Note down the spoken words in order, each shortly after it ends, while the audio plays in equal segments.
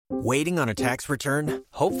Waiting on a tax return?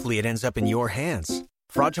 Hopefully it ends up in your hands.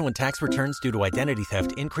 Fraudulent tax returns due to identity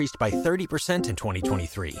theft increased by 30% in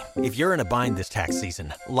 2023. If you're in a bind this tax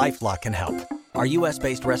season, LifeLock can help. Our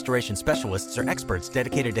U.S.-based restoration specialists are experts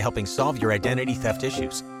dedicated to helping solve your identity theft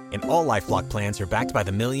issues. And all LifeLock plans are backed by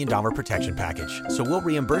the $1 Million Protection Package. So we'll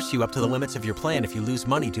reimburse you up to the limits of your plan if you lose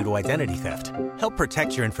money due to identity theft. Help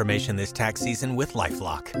protect your information this tax season with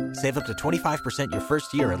LifeLock. Save up to 25% your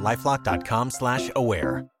first year at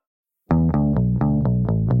LifeLock.com/aware.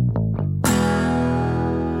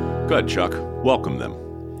 Good, Chuck. Welcome them.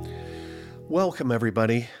 Welcome,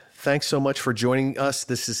 everybody. Thanks so much for joining us.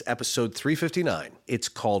 This is episode 359. It's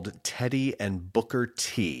called Teddy and Booker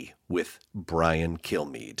T with Brian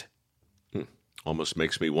Kilmeade. Almost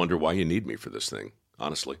makes me wonder why you need me for this thing,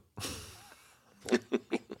 honestly.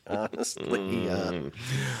 Honestly, I'm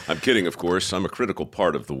kidding, of course. I'm a critical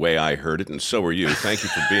part of the way I heard it, and so are you. Thank you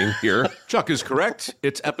for being here. Chuck is correct.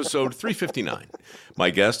 It's episode 359. My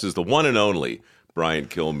guest is the one and only Brian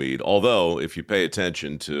Kilmeade, although if you pay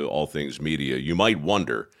attention to all things media, you might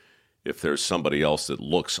wonder if there's somebody else that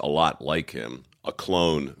looks a lot like him, a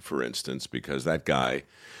clone, for instance, because that guy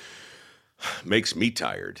makes me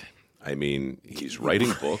tired. I mean, he's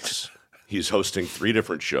writing books, he's hosting 3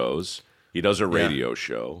 different shows, he does a radio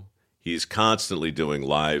show, he's constantly doing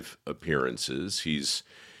live appearances, he's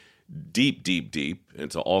deep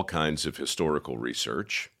into all kinds of historical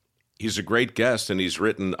research. He's a great guest, and he's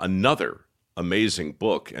written another amazing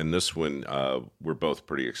book, and this one we're both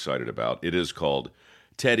pretty excited about. It is called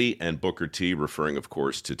Teddy and Booker T, referring, of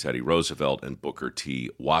course, to Teddy Roosevelt and Booker T.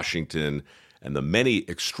 Washington, and the many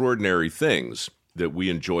extraordinary things that we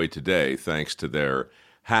enjoy today thanks to their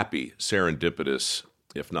happy, serendipitous,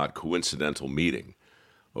 if not coincidental meeting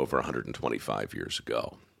over 125 years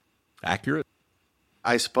ago. Accurate?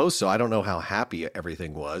 I suppose so. I don't know how happy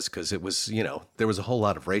everything was because it was, there was a whole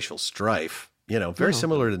lot of racial strife. Very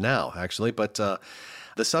similar to now, actually. But the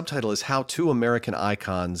subtitle is How Two American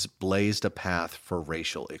Icons Blazed a Path for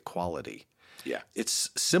Racial Equality. Yeah.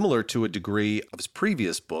 It's similar to a degree of his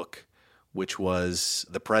previous book, which was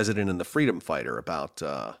The President and the Freedom Fighter about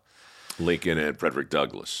Lincoln and Frederick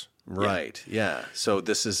Douglass. Right. Yeah. So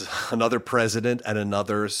this is another president and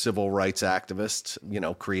another civil rights activist,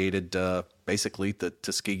 created basically the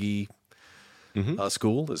Tuskegee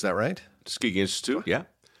School. Is that right? Tuskegee Institute. Yeah.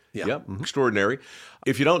 Yeah. Extraordinary.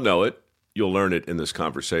 If you don't know it, you'll learn it in this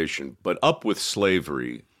conversation. But Up with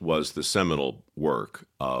Slavery was the seminal work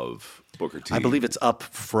of Booker T. I believe it's Up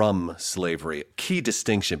from Slavery. Key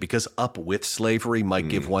distinction, because Up with Slavery might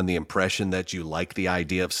give one the impression that you like the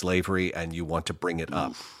idea of slavery and you want to bring it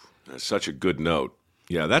up. That's such a good note.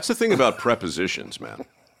 Yeah, that's the thing about prepositions, man.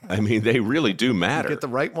 I mean, they really do matter. You get the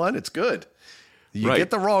right one, it's good. You get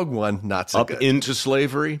the wrong one, not so good. Up into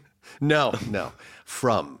slavery? No.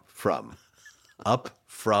 From. Up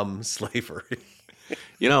from slavery.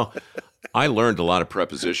 I learned a lot of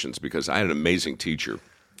prepositions because I had an amazing teacher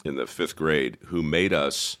in the 5th grade who made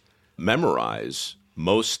us memorize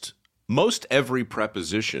most every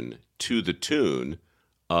preposition to the tune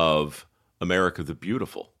of America the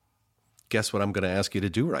Beautiful. Guess what I'm going to ask you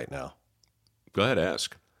to do right now? Go ahead,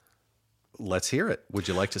 ask. Let's hear it. Would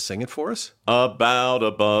you like to sing it for us? About,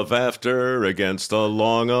 above, after, against,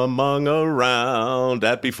 along, among, around,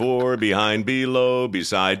 at, before, behind, below,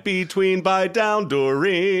 beside, between, by, down,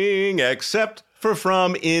 during, except for,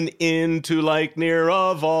 from, in, to, like, near,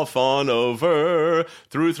 of, off, on, over,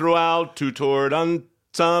 through, throughout, to, toward, on,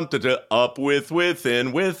 some, to, up, with,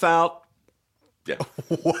 within, without. Yeah.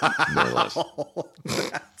 Wow. More or less.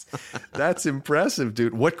 That's impressive,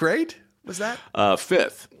 dude. What grade was that?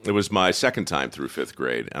 5th. It was my second time through 5th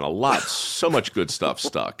grade, and so much good stuff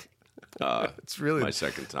stuck. It's really my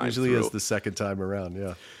second time usually through. is the second time around,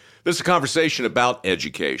 yeah. This is a conversation about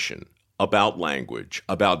education, about language,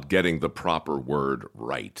 about getting the proper word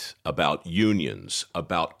right, about unions,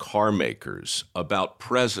 about car makers, about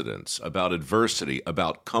presidents, about adversity,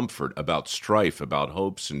 about comfort, about strife, about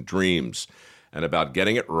hopes and dreams, and about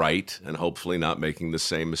getting it right and hopefully not making the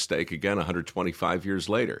same mistake again 125 years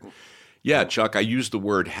later. Yeah, Chuck, I used the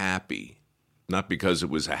word happy, not because it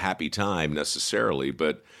was a happy time necessarily,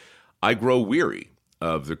 but I grow weary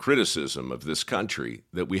of the criticism of this country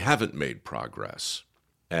that we haven't made progress.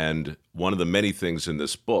 And one of the many things in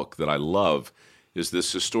this book that I love is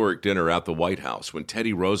this historic dinner at the White House when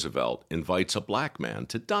Teddy Roosevelt invites a black man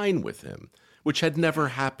to dine with him, which had never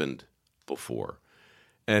happened before.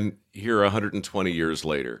 And here, 120 years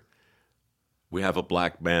later, we have a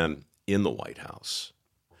black man in the White House.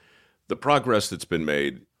 The progress that's been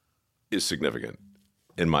made is significant,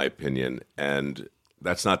 in my opinion, and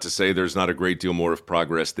that's not to say there's not a great deal more of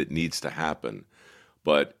progress that needs to happen.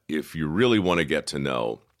 But if you really want to get to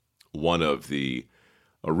know one of the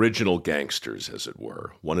original gangsters, as it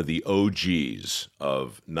were, one of the OGs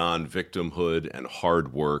of non-victimhood and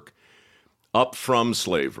hard work up from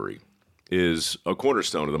slavery, is a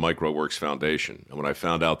cornerstone of the MicroWorks Foundation. And when I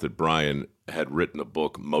found out that Brian had written a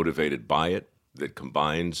book motivated by it that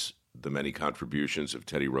combines the many contributions of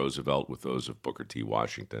Teddy Roosevelt with those of Booker T.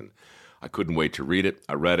 Washington, I couldn't wait to read it.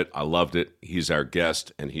 I read it. I loved it. He's our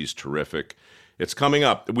guest, and he's terrific. It's coming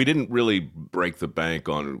up. We didn't really break the bank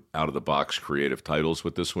on out-of-the-box creative titles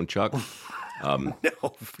with this one, Chuck. No,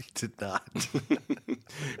 we did not.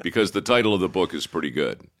 Because the title of the book is pretty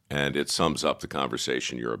good, and it sums up the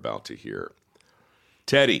conversation you're about to hear.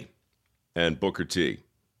 Teddy and Booker T,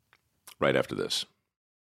 right after this.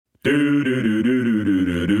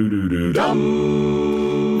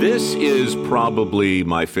 This is probably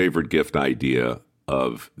my favorite gift idea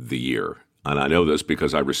of the year. And I know this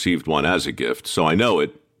because I received one as a gift, so I know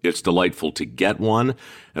it. It's delightful to get one,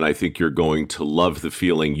 and I think you're going to love the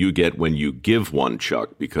feeling you get when you give one,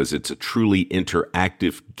 Chuck, because it's a truly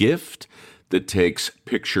interactive gift that takes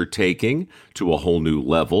picture-taking to a whole new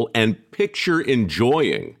level and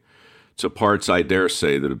picture-enjoying to parts, I dare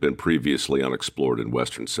say, that have been previously unexplored in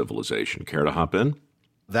Western civilization. Care to hop in?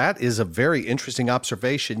 That is a very interesting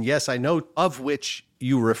observation. Yes, I know of which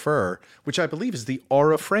you refer, which I believe is the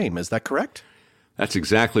Aura frame. Is that correct? That's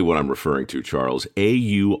exactly what I'm referring to, Charles.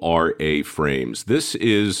 AURA frames. This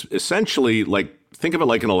is essentially think of it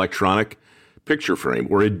like an electronic picture frame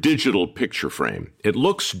or a digital picture frame. It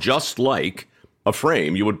looks just like a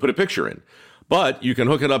frame you would put a picture in, but you can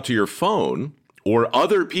hook it up to your phone or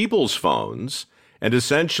other people's phones and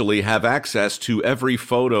essentially have access to every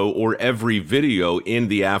photo or every video in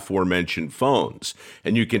the aforementioned phones.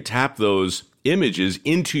 And you can tap those images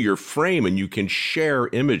into your frame, and you can share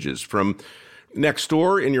images from next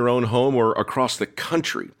door in your own home or across the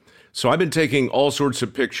country. So I've been taking all sorts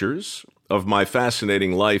of pictures of my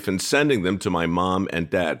fascinating life and sending them to my mom and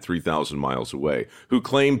dad 3,000 miles away, who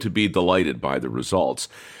claim to be delighted by the results.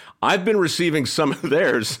 I've been receiving some of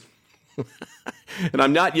theirs, and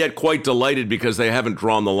I'm not yet quite delighted because they haven't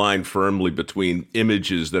drawn the line firmly between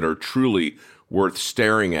images that are truly worth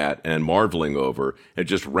staring at and marveling over and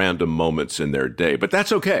just random moments in their day. But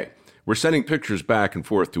that's okay. We're sending pictures back and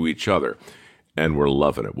forth to each other, and we're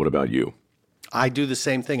loving it. What about you? I do the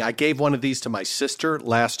same thing. I gave one of these to my sister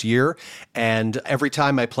last year, and every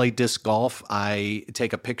time I play disc golf, I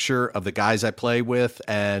take a picture of the guys I play with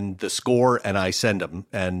and the score, and I send them,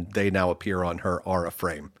 and they now appear on her Aura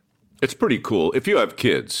frame. It's pretty cool. If you have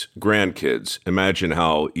kids, grandkids, imagine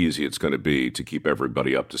how easy it's going to be to keep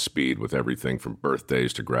everybody up to speed with everything from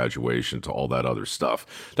birthdays to graduation to all that other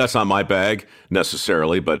stuff. That's not my bag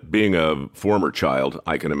necessarily, but being a former child,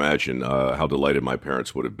 I can imagine how delighted my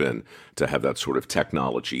parents would have been to have that sort of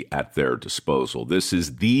technology at their disposal. This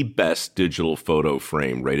is the best digital photo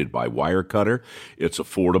frame rated by Wirecutter. It's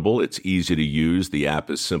affordable. It's easy to use. The app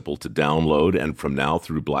is simple to download. And from now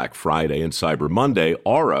through Black Friday and Cyber Monday,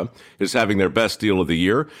 Aura is having their best deal of the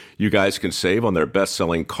year. You guys can save on their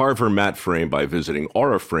best-selling Carver matte frame by visiting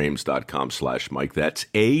auraframes.com/Mike. That's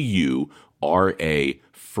AURA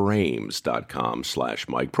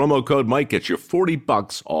frames.com/Mike. Promo code Mike gets you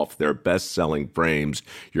 $40 off their best-selling frames.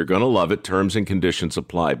 You're going to love it. Terms and conditions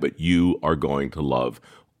apply, but you are going to love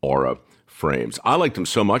Aura frames. I liked them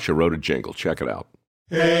so much, I wrote a jingle. Check it out.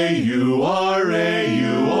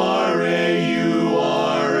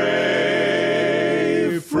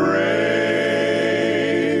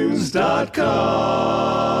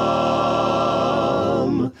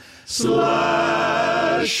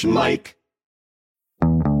 frames.com/Mike.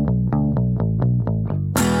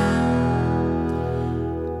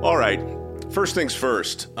 All right. First things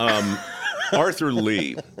first. Arthur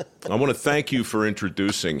Lee, I want to thank you for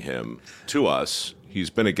introducing him to us. He's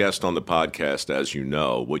been a guest on the podcast, as you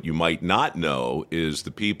know. What you might not know is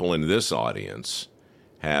the people in this audience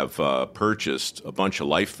have purchased a bunch of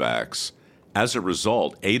life facts. As a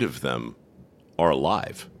result, 8 of them are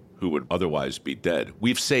alive who would otherwise be dead.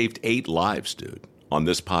 We've saved 8 lives, dude, on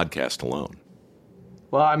this podcast alone.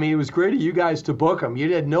 Well, I mean, it was great of you guys to book him.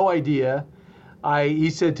 You had no idea. He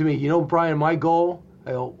said to me, you know, Brian, my goal?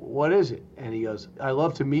 I go, what is it? And he goes, I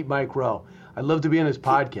love to meet Mike Rowe. I'd love to be on his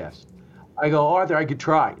podcast. I go, Arthur, I could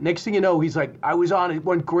try. Next thing you know, he's like, I was on it,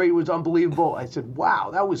 went great, it was unbelievable. I said, wow,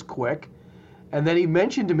 that was quick. And then he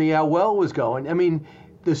mentioned to me how well it was going. I mean,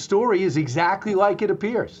 the story is exactly like it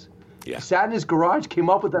appears. Yeah. He sat in his garage, came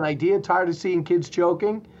up with an idea, tired of seeing kids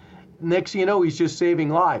choking. Next thing you know, he's just saving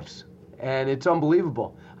lives. And it's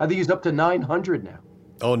unbelievable. I think he's up to 900 now.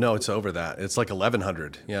 Oh, no, it's over that. It's like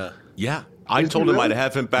 1,100. Yeah. Yeah. I told him I'd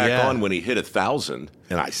have him back on when he hit 1,000.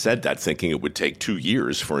 And I said that thinking it would take 2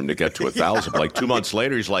 years for him to get to 1,000. Like 2 months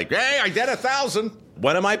later, he's like, hey, I did 1,000.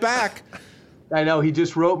 When am I back? I know. He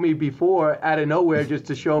just wrote me before out of nowhere just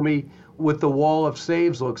to show me what the wall of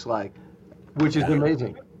saves looks like, which is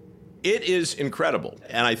amazing. It is incredible.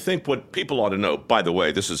 And I think what people ought to know, by the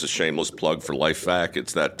way, this is a shameless plug for LifeVac.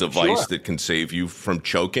 It's that device that can save you from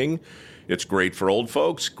choking. It's great for old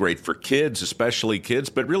folks, great for kids, especially kids,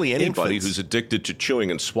 but really anybody who's addicted to chewing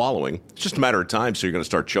and swallowing. It's just a matter of time, so you're going to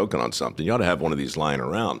start choking on something. You ought to have one of these lying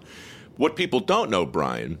around. What people don't know,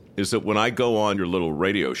 Brian, is that when I go on your little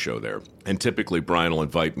radio show there, and typically Brian will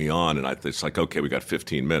invite me on, and it's like, okay, we got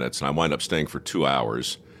 15 minutes, and I wind up staying for 2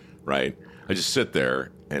 hours, right? I just sit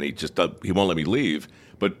there, and he won't let me leave.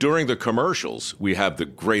 But during the commercials, we have the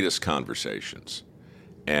greatest conversations.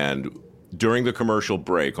 And during the commercial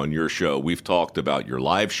break on your show, we've talked about your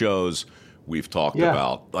live shows. We've talked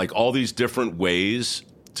about like all these different ways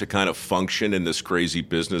to kind of function in this crazy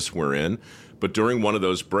business we're in. But during one of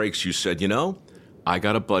those breaks, you said, I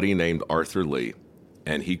got a buddy named Arthur Lee,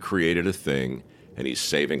 and he created a thing, and he's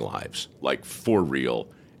saving lives, like for real,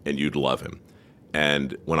 and you'd love him.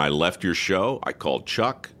 And when I left your show, I called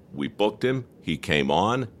Chuck. We booked him. He came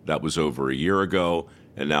on. That was over a year ago.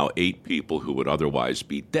 And now 8 people who would otherwise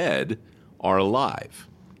be dead are alive.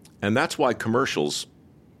 And that's why commercials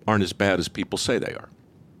aren't as bad as people say they are.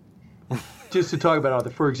 Just to talk about Arthur,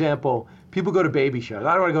 for example, people go to baby showers.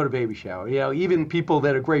 I don't want to go to baby shower. Even people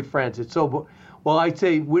that are great friends. It's so, well, I'd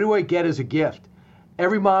say, what do I get as a gift?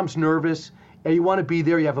 Every mom's nervous, and you want to be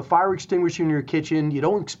there. You have a fire extinguisher in your kitchen. You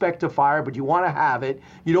don't expect a fire, but you want to have it.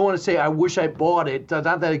 You don't want to say, I wish I bought it. It's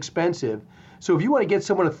not that expensive. So if you want to get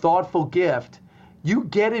someone a thoughtful gift, you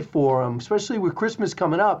get it for them, especially with Christmas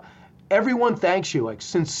coming up. Everyone thanks you, like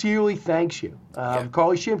sincerely thanks you.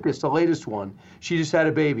 Carly Shimkus, the latest one, she just had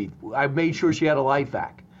a baby. I made sure she had a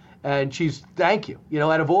LifeVac. And she's, thank you.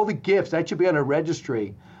 Out of all the gifts, that should be on a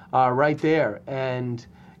registry right there. And,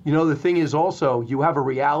 the thing is also, you have a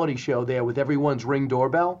reality show there with everyone's Ring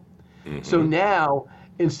doorbell. Mm-hmm. So now,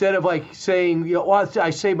 instead of like saying, I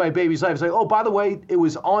saved my baby's life, it's like, oh, by the way, it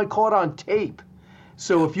was caught on tape.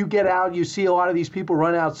 So if you get out, you see a lot of these people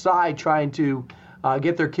run outside trying to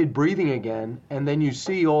get their kid breathing again, and then you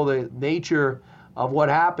see all the nature of what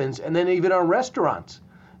happens, and then even on restaurants.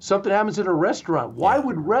 Something happens in a restaurant. Why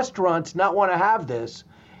would restaurants not want to have this?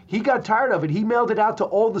 He got tired of it. He mailed it out to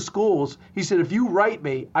all the schools. He said, if you write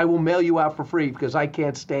me, I will mail you out for free because I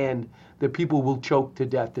can't stand that people will choke to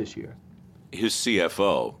death this year. His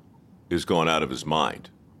CFO is going out of his mind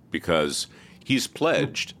because he's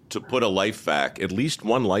pledged to put a LifeVac, at least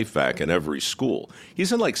one LifeVac in every school.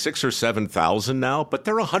 He's in like 6,000 or 7,000 now, but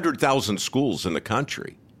there are 100,000 schools in the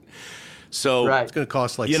country. So it's going to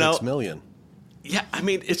cost like $6 million. Yeah, I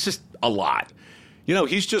mean, it's just a lot.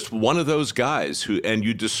 He's just one of those guys who, and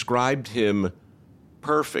you described him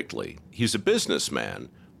perfectly. He's a businessman,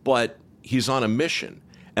 but he's on a mission,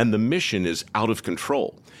 and the mission is out of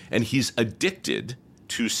control. And he's addicted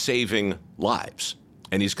to saving lives.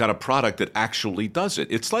 And he's got a product that actually does it.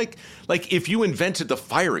 It's like if you invented the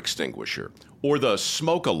fire extinguisher or the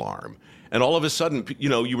smoke alarm, and all of a sudden,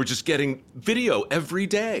 you were just getting video every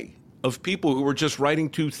day of people who were just writing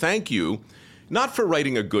to thank you, not for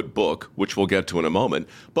writing a good book, which we'll get to in a moment,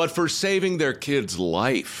 but for saving their kid's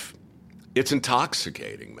life. It's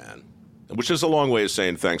intoxicating, man, which is a long way of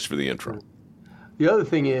saying thanks for the intro. The other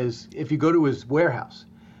thing is, if you go to his warehouse,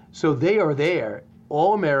 so they are there,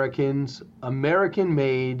 all Americans,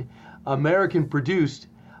 American-made, American-produced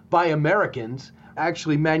by Americans,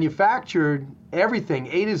 actually manufactured everything,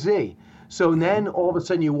 A to Z. So then all of a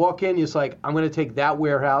sudden you walk in, it's like, I'm going to take that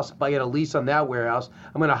warehouse, if I get a lease on that warehouse,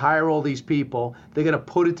 I'm going to hire all these people, they're going to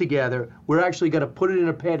put it together, we're actually going to put it in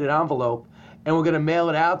a padded envelope, and we're going to mail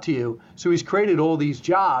it out to you. So he's created all these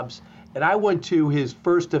jobs, and I went to his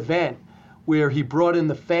first event where he brought in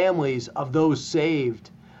the families of those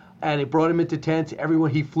saved, and he brought them into tents,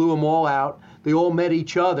 he flew them all out, they all met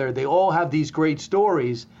each other, they all have these great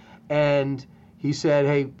stories, and he said,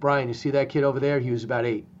 hey, Brian, you see that kid over there? He was about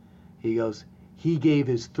 8. He goes, he gave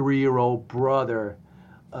his 3-year-old brother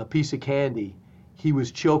a piece of candy. He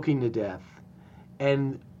was choking to death.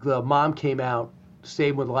 And the mom came out,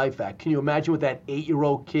 saved with LifeVac. Can you imagine what that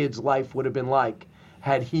 8-year-old kid's life would have been like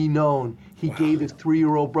had he known he gave his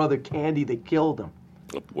 3-year-old brother candy that killed him?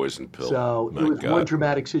 A poison pill. So it was one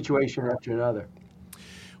dramatic situation after another.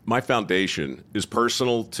 My foundation is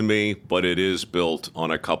personal to me, but it is built on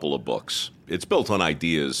a couple of books. It's built on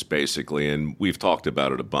ideas, basically, and we've talked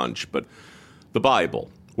about it a bunch. But the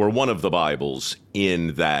Bible, or one of the Bibles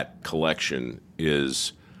in that collection,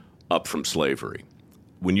 is Up from Slavery.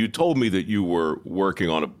 when you told me that you were working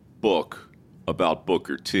on a book about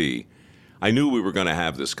Booker T, I knew we were going to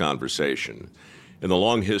have this conversation. In the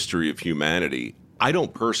long history of humanity, I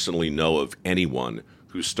don't personally know of anyone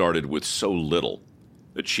who started with so little,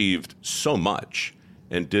 achieved so much,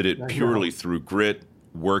 and did it purely through grit,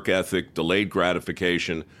 work ethic, delayed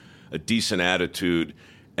gratification, a decent attitude,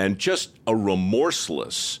 and just a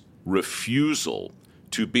remorseless refusal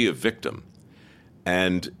to be a victim.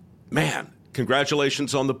 And man,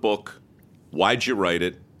 congratulations on the book. Why'd you write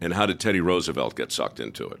it? And how did Teddy Roosevelt get sucked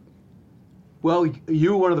into it? Well,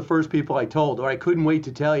 you were one of the first people I told, or I couldn't wait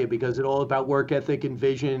to tell you, because it's all about work ethic and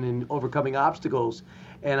vision and overcoming obstacles.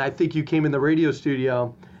 And I think you came in the radio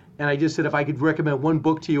studio, and I just said if I could recommend one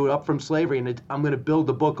book to you, Up From Slavery, and I'm going to build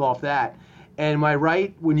the book off that. And am I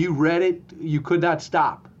right? When you read it, you could not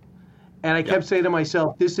stop. And I kept saying to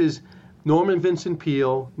myself, this is Norman Vincent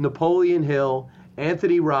Peale, Napoleon Hill,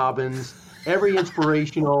 Anthony Robbins, every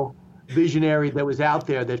inspirational visionary that was out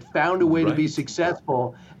there that found a way to be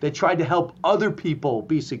successful, that tried to help other people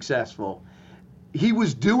be successful. He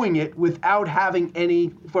was doing it without having any,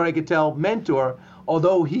 what I could tell, mentor,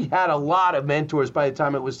 although he had a lot of mentors by the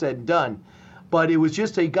time it was said and done. But it was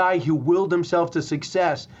just a guy who willed himself to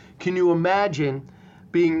success. Can you imagine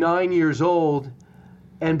being 9 years old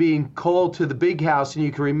and being called to the big house, and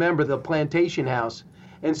you can remember the plantation house,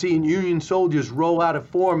 and seeing Union soldiers roll out a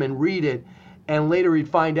form and read it, and later he'd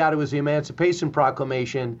find out it was the Emancipation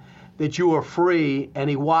Proclamation, that you are free, and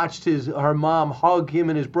he watched her mom hug him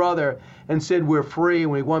and his brother and said, we're free,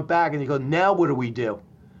 and we went back, and he goes, now what do we do?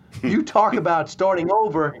 You talk about starting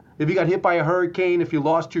over, if you got hit by a hurricane, if you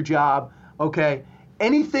lost your job, okay,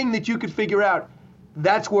 anything that you could figure out,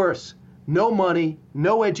 that's worse. No money,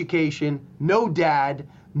 no education, no dad,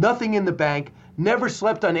 nothing in the bank, never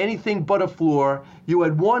slept on anything but a floor. You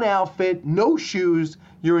had one outfit, no shoes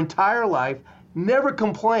your entire life, never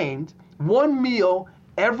complained, one meal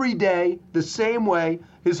every day, the same way,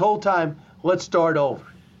 his whole time. Let's start over.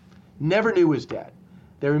 Never knew his dad.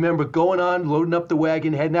 They remember going on, loading up the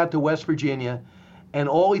wagon, heading out to West Virginia, and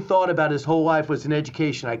all he thought about his whole life was an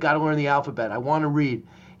education. I got to learn the alphabet. I want to read.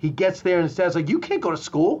 He gets there and his dad's like, you can't go to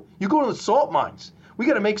school. You go to the salt mines. We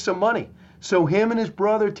got to make some money. So him and his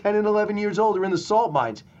brother, 10 and 11 years old, are in the salt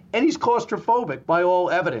mines. And he's claustrophobic by all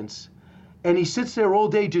evidence. And he sits there all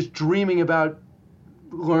day just dreaming about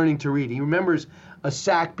learning to read. He remembers a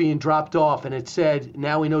sack being dropped off and it said,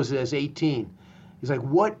 now he knows it as 18. He's like,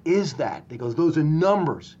 what is that? He goes, those are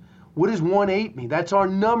numbers. What does 1-8 mean? That's our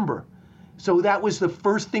number. So that was the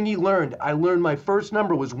first thing he learned. I learned my first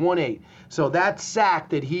number was 1-8. So that sack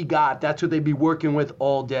that he got, that's what they'd be working with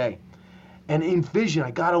all day. And in vision, I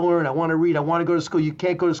got to learn. I want to read. I want to go to school. You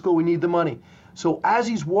can't go to school. We need the money. So as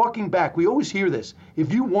he's walking back, we always hear this.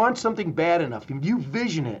 If you want something bad enough, if you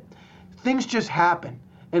vision it, things just happen.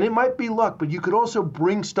 And it might be luck, but you could also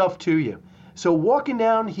bring stuff to you. So walking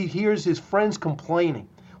down, he hears his friends complaining.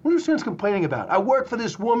 What are his friends complaining about? I work for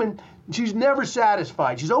this woman. She's never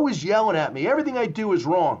satisfied. She's always yelling at me. Everything I do is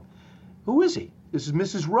wrong. Who is he? This is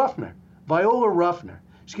Mrs. Ruffner, Viola Ruffner.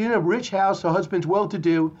 She's in a rich house. Her husband's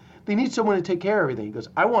well-to-do. They need someone to take care of everything. He goes,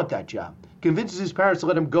 I want that job. Convinces his parents to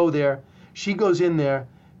let him go there. She goes in there.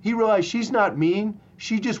 He realized she's not mean.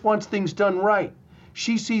 She just wants things done right.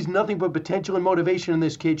 She sees nothing but potential and motivation in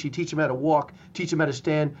this kid. She teaches him how to walk, teach him how to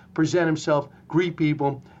stand, present himself, greet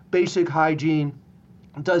people, basic hygiene,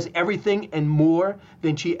 does everything and more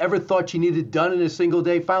than she ever thought she needed done in a single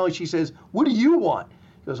day. Finally, she says, what do you want?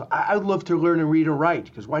 He goes, I'd love to learn and read and write.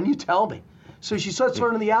 He goes, why don't you tell me? So she starts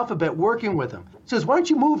learning the alphabet, working with him. He says, why don't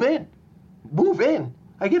you move in? Move in?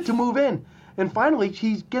 I get to move in. And finally,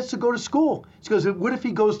 he gets to go to school. She goes, what if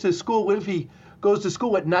he goes to school? What if he goes to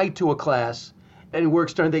school at night to a class and he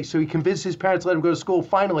works during the day? So he convinces his parents to let him go to school.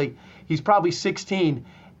 Finally, he's probably 16.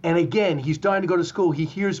 And again, he's dying to go to school. He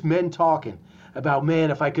hears men talking about,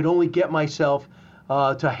 man, if I could only get myself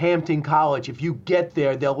to Hampton College. If you get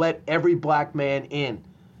there, they'll let every black man in.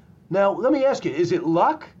 Now, let me ask you, is it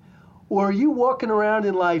luck? Or are you walking around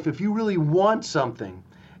in life, if you really want something,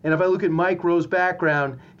 and if I look at Mike Rowe's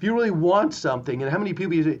background, if you really want something, and how many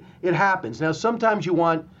people it happens. Now, sometimes you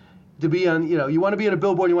want to be on, you want to be on a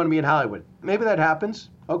billboard, you want to be in Hollywood. Maybe that happens,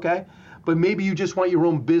 okay? But maybe you just want your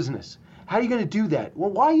own business. How are you going to do that? Well,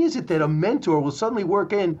 why is it that a mentor will suddenly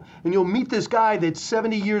work in and you'll meet this guy that's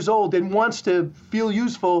 70 years old and wants to feel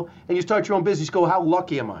useful and you start your own business? You go, how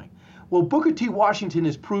lucky am I? Well, Booker T. Washington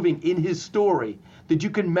is proving in his story that you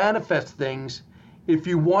can manifest things if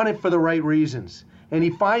you want it for the right reasons. And he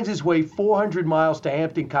finds his way 400 miles to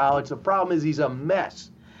Hampton College. The problem is he's a mess.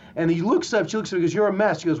 And he looks up, she looks at him and goes, you're a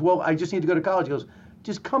mess. He goes, well, I just need to go to college. He goes,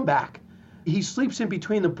 just come back. He sleeps in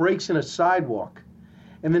between the breaks in a sidewalk.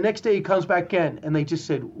 And the next day he comes back in, and they just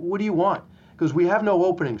said, what do you want? Because we have no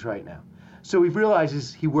openings right now. So he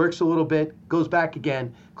realizes he works a little bit, goes back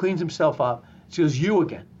again, cleans himself up. She goes, you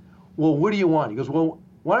again. Well, what do you want? He goes, well,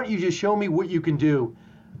 why don't you just show me what you can do?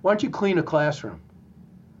 Why don't you clean a classroom?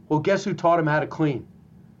 Well, guess who taught him how to clean?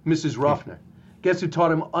 Mrs. Ruffner. Guess who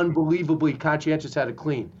taught him unbelievably conscientious how to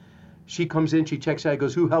clean? She comes in, she checks out,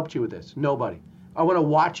 goes, who helped you with this? Nobody. I want to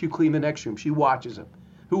watch you clean the next room. She watches him.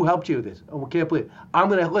 Who helped you with this? Oh, I can't believe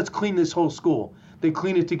it. Let's clean this whole school. They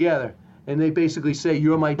clean it together. And they basically say,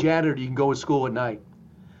 you're my janitor, you can go to school at night.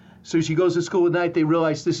 So she goes to school at night, they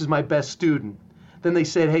realize this is my best student. Then they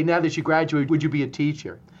said, hey, now that you graduated, would you be a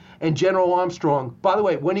teacher? And General Armstrong, by the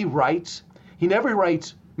way, when he writes, he never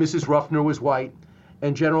writes, Mrs. Ruffner was white,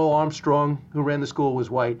 and General Armstrong, who ran the school,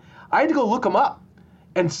 was white. I had to go look them up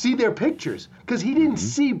and see their pictures, because he didn't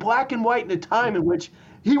see black and white in a time in which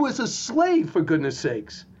he was a slave, for goodness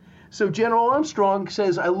sakes. So General Armstrong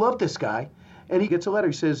says, I love this guy. And he gets a letter.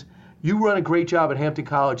 He says, you run a great job at Hampton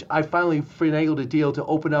College. I finally finagled a deal to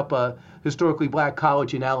open up a historically black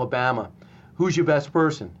college in Alabama. Who's your best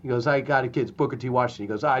person? He goes, I got a kid, Booker T. Washington. He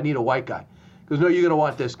goes, I need a white guy. He goes, no, you're going to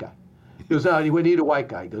want this guy. He goes, no, we need a white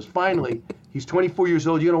guy. He goes, finally, he's 24 years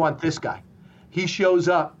old. You're going to want this guy. He shows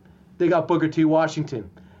up. They got Booker T. Washington.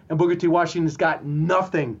 And Booker T. Washington's got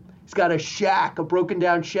nothing. He's got a shack, a broken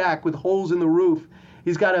down shack with holes in the roof.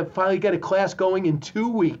 He's got to finally get a class going in 2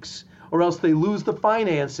 weeks, or else they lose the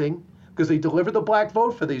financing, because they deliver the black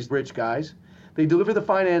vote for these rich guys. They deliver the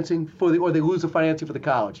financing or they lose the financing for the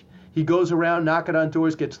college. He goes around knocking on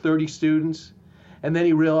doors, gets 30 students, and then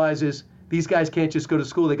he realizes these guys can't just go to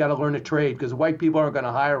school. They got to learn a trade, because white people aren't going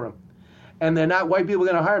to hire them. And they're not white people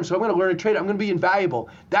going to hire him, so I'm going to learn a trade. I'm going to be invaluable.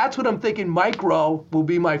 That's what I'm thinking. Mike Rowe will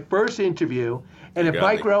be my first interview. And if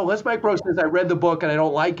Mike Rowe says I read the book and I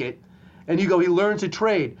don't like it, and you go, he learns a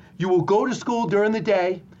trade. You will go to school during the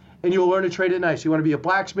day, and you'll learn a trade at night. So you want to be a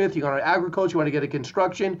blacksmith, you want to agriculture, you want to get a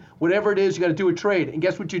construction, whatever it is, you got to do a trade. And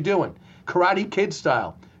guess what you're doing? Karate Kid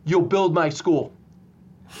style. You'll build my school.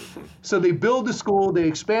 So they build the school, they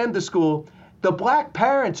expand the school. The black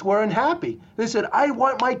parents were unhappy. They said, I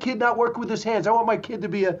want my kid not working with his hands. I want my kid to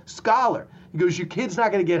be a scholar. He goes, your kid's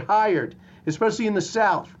not going to get hired, especially in the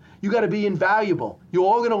South. You got to be invaluable. You're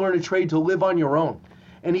all going to learn a trade to live on your own.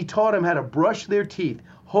 And he taught them how to brush their teeth,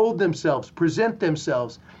 hold themselves, present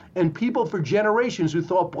themselves. And people for generations who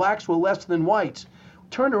thought blacks were less than whites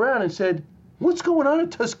turned around and said, what's going on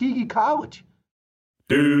at Tuskegee College?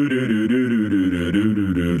 Hey,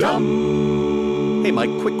 Mike,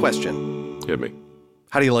 quick question. Hit me.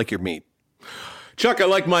 How do you like your meat? Chuck, I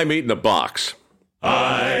like my meat in a box.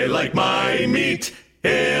 I like my meat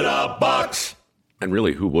in a box. And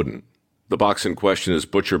really, who wouldn't? The box in question is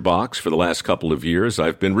Butcher Box. For the last couple of years,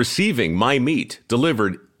 I've been receiving my meat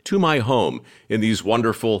delivered to my home in these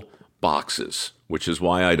wonderful boxes, which is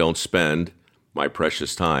why I don't spend my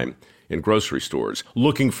precious time in grocery stores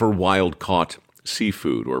looking for wild-caught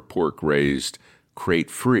seafood or pork-raised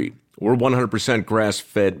crate-free or 100%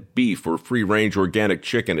 grass-fed beef or free-range organic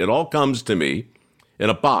chicken. It all comes to me in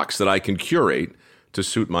a box that I can curate to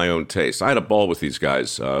suit my own taste. I had a ball with these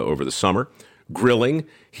guys over the summer, grilling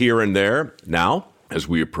here and there. Now, as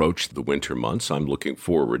we approach the winter months, I'm looking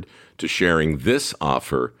forward to sharing this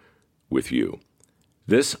offer with you.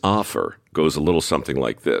 This offer goes a little something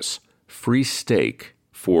like this. Free steak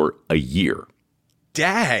for a year.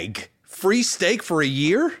 Dag! Free steak for a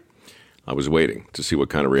year? I was waiting to see what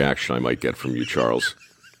kind of reaction I might get from you, Charles.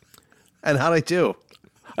 And how'd I do?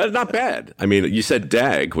 Not bad. I mean, you said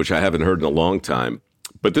dag, which I haven't heard in a long time,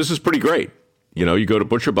 but this is pretty great. You know, you go to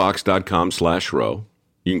butcherbox.com/row.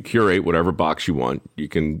 You can curate whatever box you want. You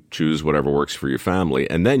can choose whatever works for your family.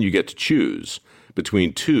 And then you get to choose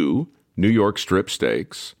between 2 New York strip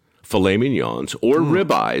steaks, filet mignons, or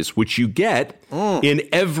ribeyes, which you get in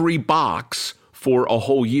every box for a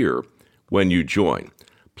whole year when you join.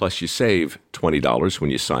 Plus, you save $20 when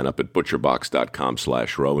you sign up at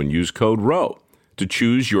butcherbox.com/row and use code ROW to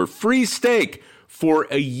choose your free steak for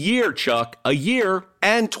a year, Chuck. A year.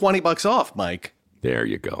 And $20 off, Mike. There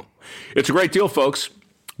you go. It's a great deal, folks.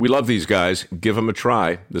 We love these guys. Give them a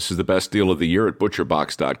try. This is the best deal of the year at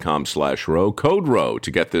butcherbox.com/row. Code ROW to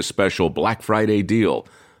get this special Black Friday deal,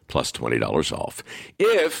 plus $20 off.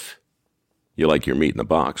 If you like your meat in the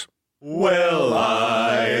box. Well,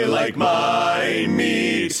 I like my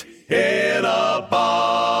meat in a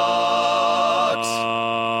box.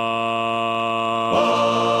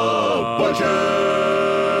 Oh, Butcher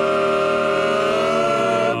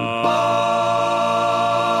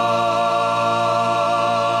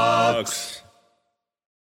Box.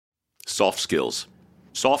 Soft skills.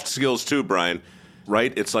 Soft skills too, Brian.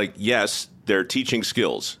 Right? It's like, yes, They're teaching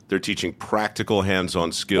skills. They're teaching practical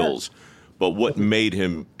hands-on skills. Yeah. But what made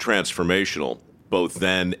him transformational, both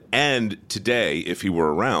then and today, if he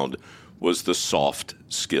were around, was the soft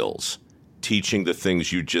skills. Teaching the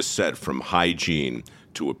things you just said, from hygiene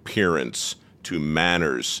to appearance to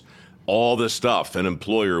manners, all the stuff an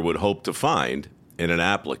employer would hope to find in an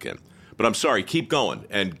applicant. But I'm sorry, keep going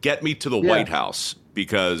and get me to the White House,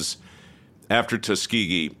 because after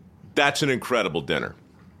Tuskegee, that's an incredible dinner.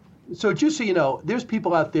 So just so you know, there's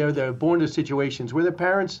people out there that are born to situations where their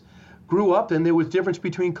parents grew up and there was difference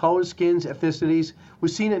between colors, skins, ethnicities. We're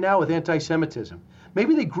seeing it now with anti-Semitism.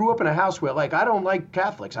 Maybe they grew up in a house where, like, I don't like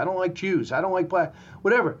Catholics, I don't like Jews, I don't like black,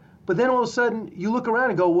 whatever. But then all of a sudden, you look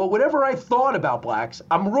around and go, well, whatever I thought about blacks,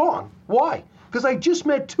 I'm wrong. Why? Because I just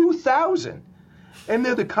met 2,000, and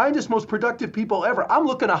they're the kindest, most productive people ever. I'm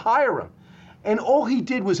looking to hire them. And all he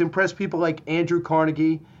did was impress people like Andrew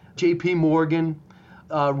Carnegie, J.P. Morgan,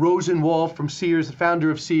 Rosenwald from Sears, the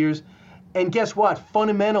founder of Sears. And guess what?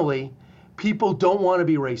 Fundamentally, people don't want to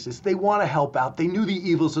be racist. They want to help out. They knew the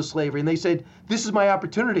evils of slavery, and they said, this is my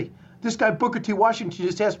opportunity. This guy, Booker T. Washington,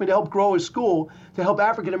 just asked me to help grow his school, to help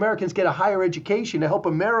African Americans get a higher education, to help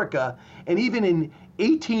America. And even in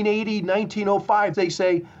 1880, 1905, they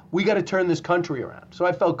say, we got to turn this country around. So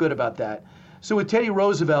I felt good about that. So with Teddy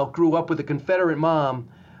Roosevelt, grew up with a Confederate mom,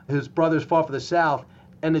 his brothers fought for the South,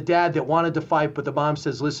 and a dad that wanted to fight, but the mom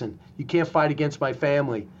says, listen, you can't fight against my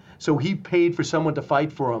family. So he paid for someone to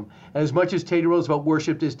fight for him. And as much as Teddy Roosevelt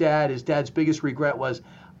worshipped his dad's biggest regret was,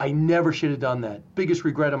 I never should have done that. Biggest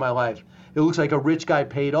regret of my life. It looks like a rich guy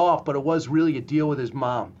paid off, but it was really a deal with his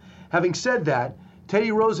mom. Having said that,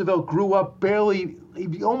 Teddy Roosevelt grew up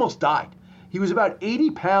he almost died. He was about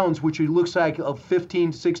 80 pounds, which he looks like of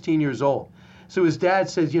 15, 16 years old. So his dad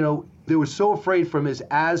says, they were so afraid from his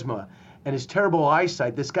asthma and his terrible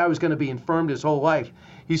eyesight, this guy was going to be infirmed his whole life.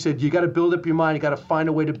 He said, you got to build up your mind, you got to find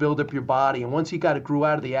a way to build up your body. And once he grew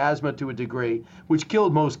out of the asthma to a degree, which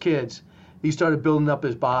killed most kids, he started building up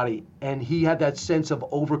his body. And he had that sense of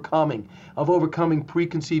overcoming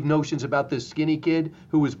preconceived notions about this skinny kid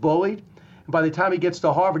who was bullied. And by the time he gets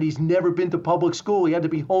to Harvard, he's never been to public school. He had to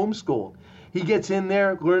be homeschooled. He gets in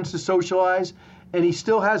there, learns to socialize, and he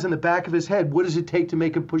still has in the back of his head, what does it take to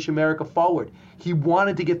make him push America forward? He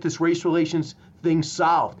wanted to get this race relations thing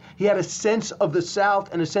solved. He had a sense of the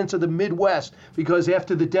South and a sense of the Midwest, because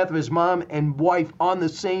after the death of his mom and wife on the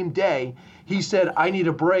same day, he said, I need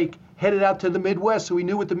a break, headed out to the Midwest. So he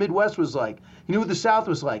knew what the Midwest was like. He knew what the South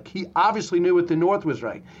was like. He obviously knew what the North was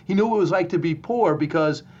like. He knew what it was like to be poor,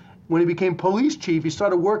 because when he became police chief, he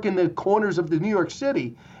started working the corners of the New York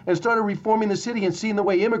City and started reforming the city and seeing the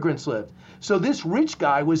way immigrants lived. So this rich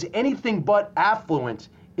guy was anything but affluent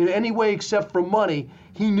in any way except for money.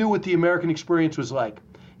 He knew what the American experience was like.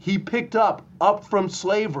 He picked up From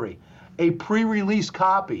Slavery, a pre-release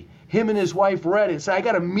copy. Him and his wife read it, said, I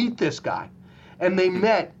got to meet this guy. And they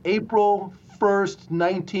met April 1st,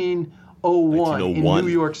 1901 in New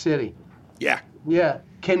York City. Yeah. Yeah.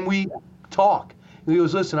 Can we talk? And he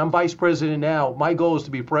goes, listen, I'm vice president now. My goal is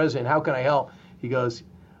to be president. How can I help? He goes,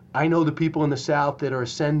 I know the people in the South that are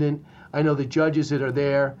ascendant. I know the judges that are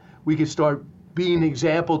there. We could start being an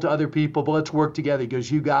example to other people, but let's work together. He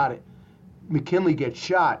goes, you got it. McKinley gets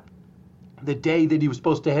shot the day that he was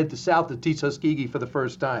supposed to head to South to teach Tuskegee for the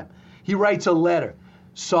first time. He writes a letter.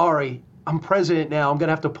 Sorry, I'm president now. I'm going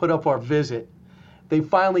to have to put up our visit. They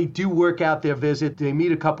finally do work out their visit. They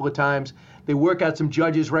meet a couple of times. They work out some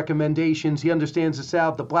judges' recommendations. He understands the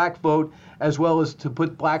South, the black vote, as well as to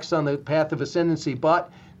put blacks on the path of ascendancy.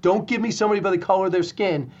 But don't give me somebody by the color of their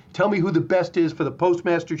skin. Tell me who the best is for the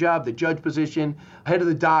postmaster job, the judge position, head of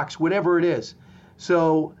the docks, whatever it is.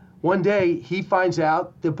 So one day he finds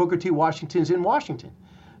out that Booker T. Washington's in Washington.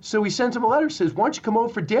 So he sends him a letter, says, why don't you come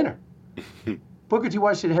over for dinner? Booker T.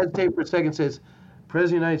 Washington hesitates for a second, says,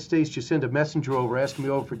 President of the United States just sent a messenger over asking me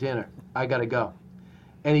over for dinner. I got to go.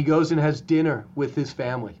 And he goes and has dinner with his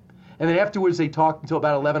family. And then afterwards they talked until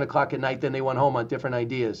about 11 o'clock at night. Then they went home on different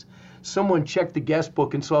ideas. Someone checked the guest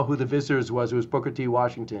book and saw who the visitors was. It was Booker T.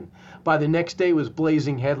 Washington. By the next day, it was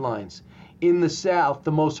blazing headlines. In the South,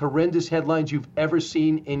 the most horrendous headlines you've ever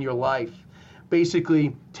seen in your life.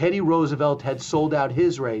 Basically, Teddy Roosevelt had sold out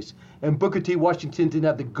his race, and Booker T. Washington didn't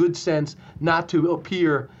have the good sense not to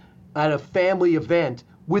appear at a family event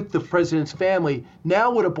with the president's family. Now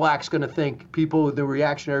what are blacks going to think, people in the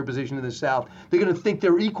reactionary position in the South? They're going to think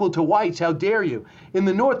they're equal to whites. How dare you? In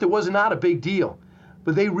the North, it was not a big deal.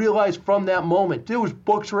 But they realized from that moment, there was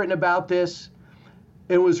books written about this.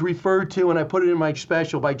 It was referred to, and I put it in my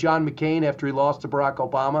special, by John McCain after he lost to Barack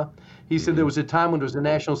Obama. He said there was a time when there was a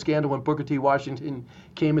national scandal when Booker T. Washington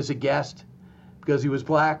came as a guest because he was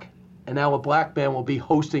black. and now a black man will be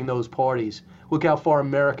hosting those parties. Look how far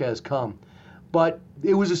America has come. But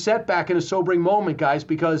it was a setback and a sobering moment, guys,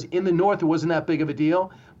 because in the North it wasn't that big of a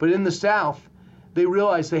deal, but in the South, they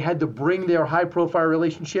realized they had to bring their high-profile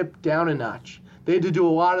relationship down a notch. They had to do a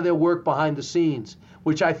lot of their work behind the scenes,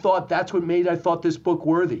 which I thought I thought this book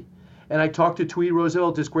worthy. And I talked to Tweety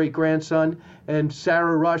Roosevelt, his great-grandson, and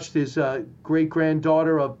Sarah Rush, his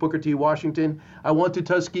great-granddaughter of Booker T. Washington. I went to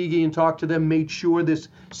Tuskegee and talked to them, made sure this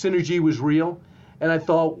synergy was real. And I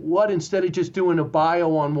thought, instead of just doing a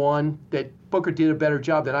bio on one, that Booker did a better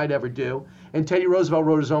job than I'd ever do, and Teddy Roosevelt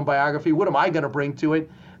wrote his own biography, what am I going to bring to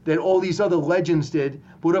it that all these other legends did?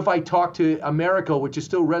 What if I talk to America, which is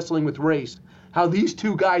still wrestling with race, how these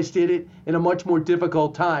two guys did it in a much more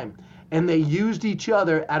difficult time? And they used each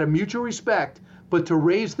other out of mutual respect, but to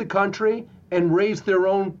raise the country and raise their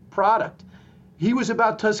own product. He was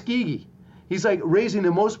about Tuskegee. He's like raising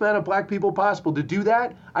the most amount of black people possible. To do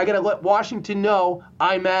that, I got to let Washington know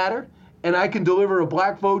I matter and I can deliver a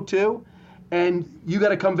black vote too. And you got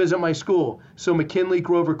to come visit my school. So McKinley,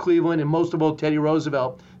 Grover Cleveland, and most of all Teddy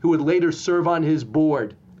Roosevelt, who would later serve on his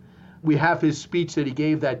board, we have his speech that he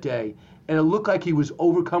gave that day. And it looked like he was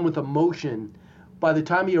overcome with emotion by the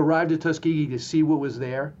time he arrived at Tuskegee to see what was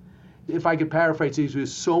there. If I could paraphrase, it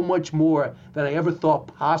was so much more than I ever thought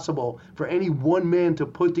possible for any one man to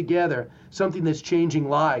put together something that's changing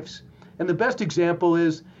lives. And the best example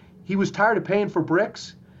is he was tired of paying for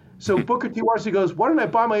bricks. So Booker T. Washington goes, why don't I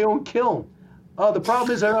buy my own kiln? The problem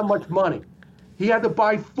is I don't have much money. He had to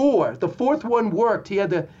buy 4. The 4th one worked. He had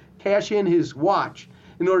to cash in his watch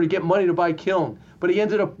in order to get money to buy kiln. But he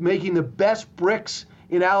ended up making the best bricks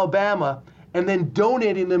in Alabama and then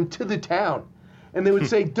donating them to the town. And they would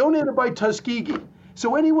say, donated by Tuskegee.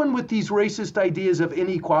 So anyone with these racist ideas of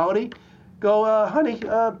inequality, go, honey,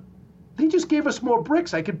 they just gave us more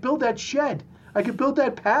bricks. I could build that shed. I could build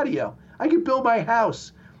that patio. I could build my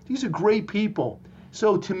house. These are great people.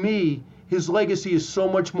 So to me, his legacy is so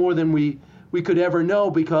much more than we could ever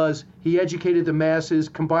know, because he educated the masses,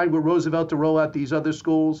 combined with Roosevelt to roll out these other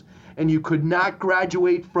schools. And you could not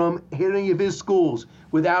graduate from any of his schools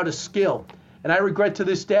without a skill. And I regret to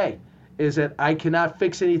this day is that I cannot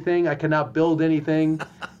fix anything. I cannot build anything.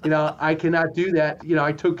 I cannot do that.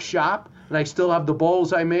 I took shop and I still have the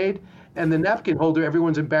bowls I made and the napkin holder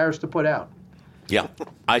everyone's embarrassed to put out. Yeah.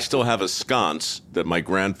 I still have a sconce that my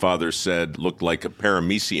grandfather said looked like a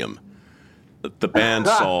paramecium. The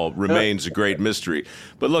bandsaw remains a great mystery.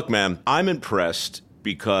 But look, man, I'm impressed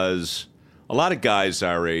because a lot of guys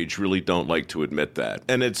our age really don't like to admit that.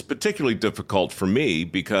 And it's particularly difficult for me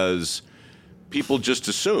because people just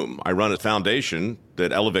assume I run a foundation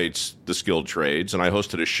that elevates the skilled trades, and I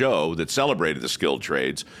hosted a show that celebrated the skilled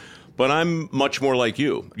trades. But I'm much more like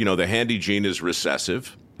you. The handy gene is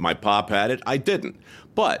recessive. My pop had it. I didn't.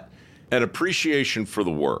 But an appreciation for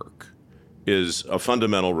the work is a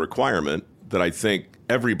fundamental requirement that I think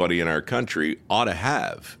everybody in our country ought to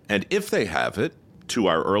have. And if they have it, to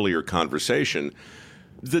our earlier conversation,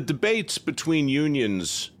 the debates between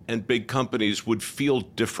unions and big companies would feel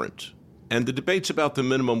different. And the debates about the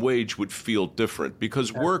minimum wage would feel different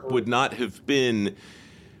because work would not have been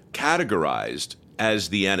categorized as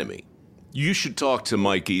the enemy. You should talk to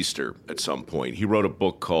Mike Easter at some point. He wrote a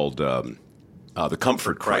book called The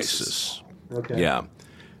Comfort Crisis. Okay. Yeah.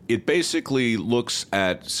 It basically looks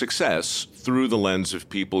at success through the lens of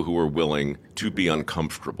people who are willing to be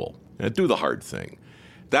uncomfortable and do the hard thing.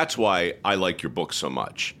 That's why I like your book so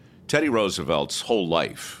much. Teddy Roosevelt's whole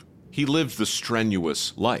life, he lived the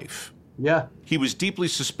strenuous life. Yeah. He was deeply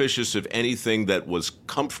suspicious of anything that was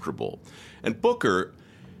comfortable. And Booker,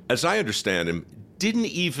 as I understand him, didn't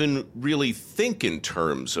even really think in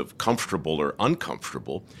terms of comfortable or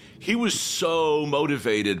uncomfortable. He was so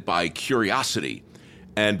motivated by curiosity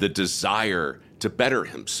and the desire to better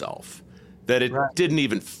himself that it didn't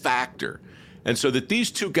even factor. And so that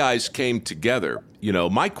these two guys came together,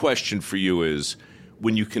 my question for you is,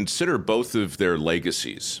 when you consider both of their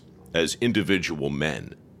legacies as individual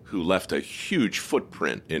men who left a huge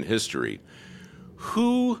footprint in history,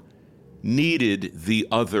 who needed the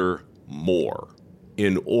other more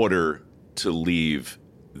in order to leave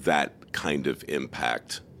that kind of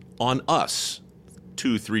impact on us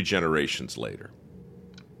 2-3 generations later?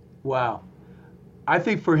 Wow. I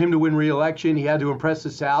think for him to win re-election, he had to impress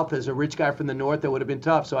the South. As a rich guy from the North, that would have been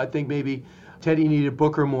tough. So I think maybe Teddy needed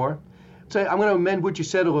Booker more. So I'm going to amend what you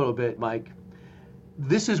said a little bit, Mike.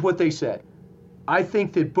 This is what they said. I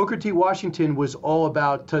think that Booker T. Washington was all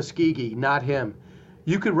about Tuskegee, not him.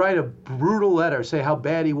 You could write a brutal letter, say how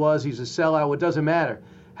bad he was, he's a sellout, it doesn't matter.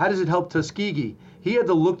 How does it help Tuskegee? He had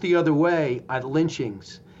to look the other way at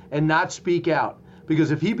lynchings and not speak out.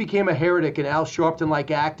 Because if he became a heretic and Al Sharpton-like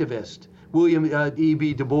activist, William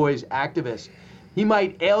E.B. Du Bois activist, he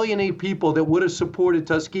might alienate people that would have supported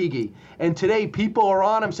Tuskegee. And today, people are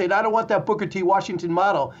on him saying, I don't want that Booker T. Washington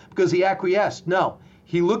model because he acquiesced. No,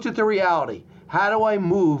 he looked at the reality. How do I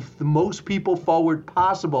move the most people forward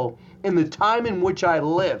possible in the time in which I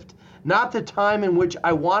lived? Not the time in which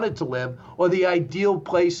I wanted to live or the ideal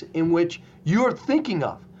place in which you're thinking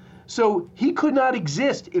of. So he could not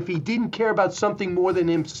exist if he didn't care about something more than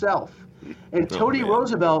himself. And Teddy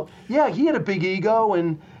Roosevelt, yeah, he had a big ego,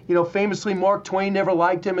 and famously Mark Twain never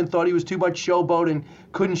liked him and thought he was too much showboat and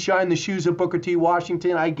couldn't shine the shoes of Booker T.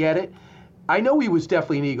 Washington. I get it. I know he was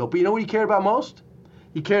definitely an ego, but you know what he cared about most?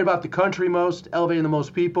 He cared about the country most, elevating the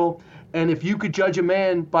most people. And if you could judge a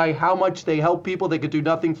man by how much they help people, they could do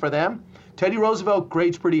nothing for them. Teddy Roosevelt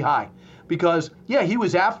grades pretty high because, yeah, he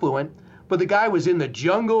was affluent, but the guy was in the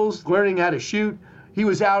jungles learning how to shoot. He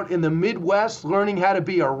was out in the Midwest learning how to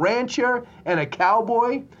be a rancher and a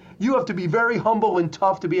cowboy. You have to be very humble and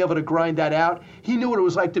tough to be able to grind that out. He knew what it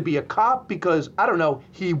was like to be a cop because, I don't know,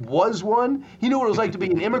 he was one. He knew what it was like to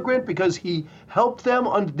be an immigrant because he helped them,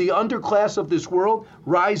 the underclass of this world,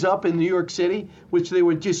 rise up in New York City, which they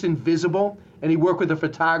were just invisible. And he worked with a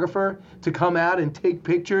photographer to come out and take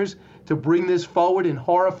pictures to bring this forward and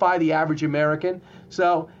horrify the average American.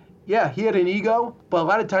 So, yeah, he had an ego, but a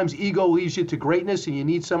lot of times ego leads you to greatness, and you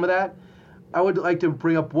need some of that. I would like to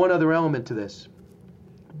bring up one other element to this.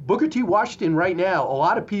 Booker T. Washington right now, a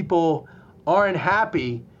lot of people aren't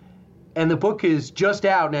happy, and the book is just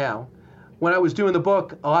out now. When I was doing the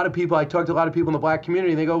book, I talked to a lot of people in the black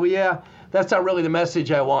community, and they go, well, yeah, that's not really the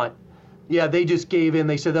message I want. Yeah, they just gave in.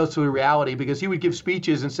 They said that's the reality, because he would give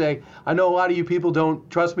speeches and say, I know a lot of you people don't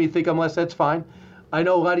trust me, think I'm less, that's fine. I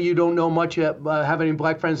know a lot of you don't know much, have any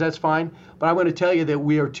black friends, that's fine. But I'm going to tell you that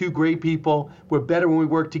we are two great people. We're better when we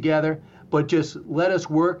work together. But just let us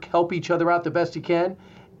work, help each other out the best you can,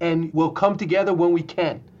 and we'll come together when we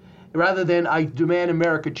can. Rather than I demand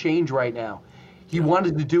America change right now. He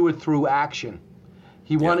wanted to do it through action.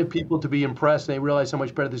 He wanted people to be impressed, and they realized how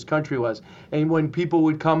much better this country was. And when people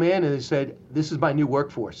would come in and they said, this is my new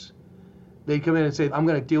workforce. They'd come in and say, I'm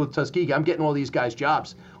going to deal with Tuskegee. I'm getting all these guys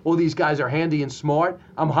jobs. All these guys are handy and smart.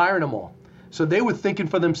 I'm hiring them all. So they were thinking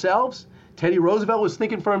for themselves. Teddy Roosevelt was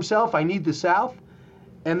thinking for himself, I need the South.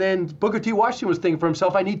 And then Booker T. Washington was thinking for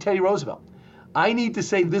himself, I need Teddy Roosevelt. I need to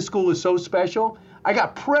say this school is so special. I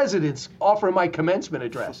got presidents offering my commencement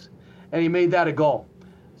address. And he made that a goal.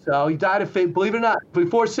 So he died of, believe it or not,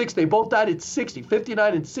 before 60. They both died at 60,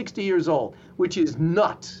 59 and 60 years old, which is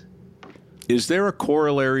nuts. Is there a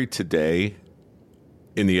corollary today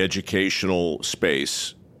in the educational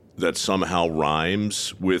space that somehow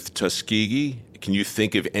rhymes with Tuskegee? Can you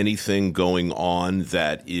think of anything going on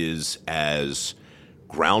that is as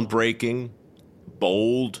groundbreaking,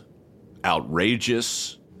 bold,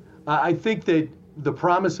 outrageous? I think that the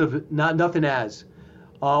promise of nothing as,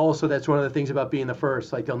 also that's one of the things about being the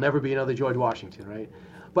first, like there'll never be another George Washington, right?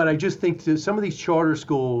 But I just think that some of these charter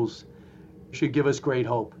schools should give us great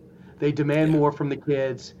hope. They demand more from the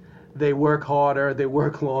kids. They work harder. They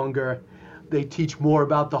work longer. They teach more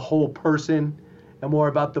about the whole person and more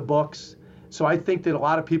about the books. So I think that a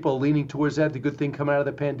lot of people are leaning towards that. The good thing coming out of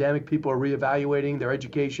the pandemic, people are reevaluating their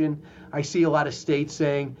education. I see a lot of states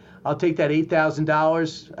saying, I'll take that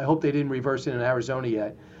 $8,000. I hope they didn't reverse it in Arizona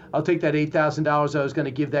yet. I'll take that $8,000 I was going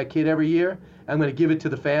to give that kid every year. I'm going to give it to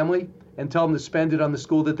the family and tell them to spend it on the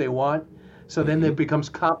school that they want. So then there becomes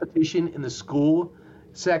competition in the school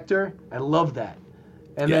sector. I love that.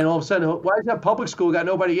 And then all of a sudden, why is that public school got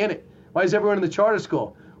nobody in it? Why is everyone in the charter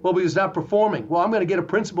school? Well, because it's not performing. Well, I'm going to get a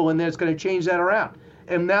principal in there that's going to change that around.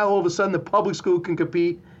 And now all of a sudden the public school can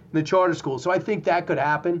compete in the charter school. So I think that could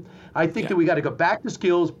happen. I think that we got to go back to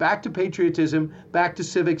skills, back to patriotism, back to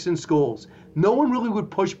civics in schools. No one really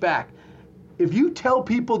would push back. If you tell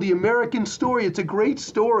people the American story, it's a great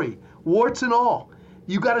story, warts and all.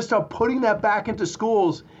 You got to start putting that back into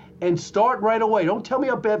schools and start right away. Don't tell me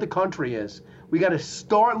how bad the country is. We got to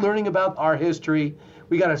start learning about our history.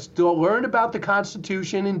 We got to still learn about the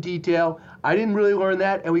Constitution in detail. I didn't really learn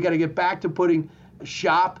that, and we got to get back to putting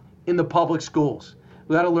shop in the public schools.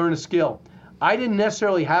 We got to learn a skill. I didn't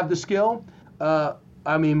necessarily have the skill.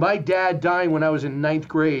 My dad dying when I was in 9th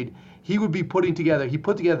grade, he put together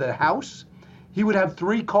the house. He would have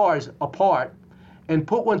 3 cars apart and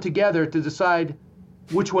put one together to decide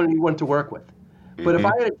which one he wanted to work with. But if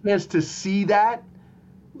I had a chance to see that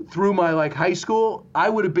through my high school, I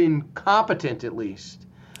would have been competent at least.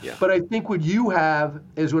 Yeah. But I think what you have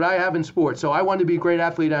is what I have in sports. So I wanted to be a great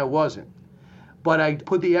athlete and I wasn't. but I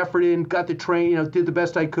put the effort in, got the train, did the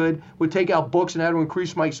best I could, would take out books and how to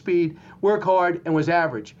increase my speed, work hard, and was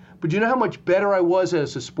average. But you know how much better I was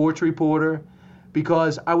as a sports reporter?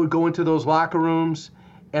 Because I would go into those locker rooms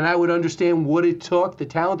and I would understand what it took, the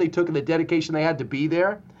talent they took and the dedication they had to be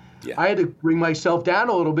there. Yeah. I had to bring myself down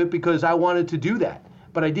a little bit because I wanted to do that.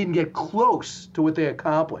 But I didn't get close to what they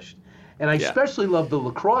accomplished. And I especially love the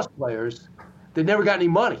lacrosse players that never got any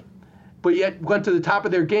money, but yet went to the top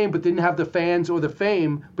of their game, but didn't have the fans or the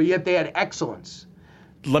fame, but yet they had excellence.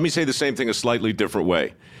 Let me say the same thing a slightly different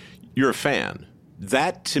way. You're a fan.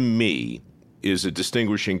 That, to me, is a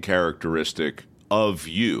distinguishing characteristic of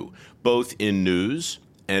you, both in news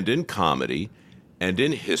and in comedy and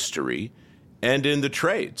in history and in the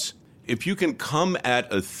trades. If you can come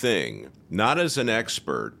at a thing, not as an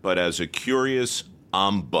expert, but as a curious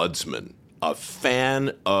ombudsman, a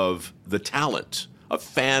fan of the talent, a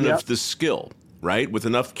fan of the skill, right? With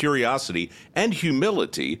enough curiosity and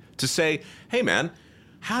humility to say, hey, man,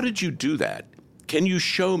 how did you do that? Can you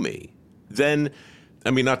show me? Then,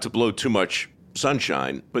 I mean, not to blow too much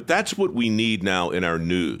sunshine, but that's what we need now in our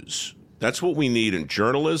news. That's what we need in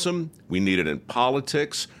journalism. We need it in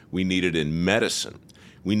politics. We need it in medicine.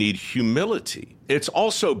 We need humility. It's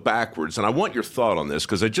also backwards, and I want your thought on this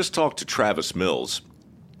because I just talked to Travis Mills,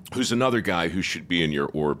 who's another guy who should be in your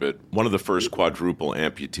orbit, one of the first quadruple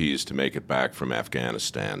amputees to make it back from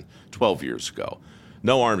Afghanistan 12 years ago.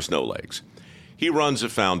 No arms, no legs. He runs a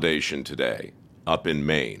foundation today up in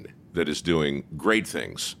Maine that is doing great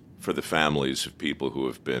things for the families of people who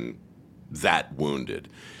have been that wounded.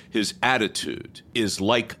 His attitude is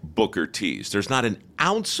like Booker T's. There's not an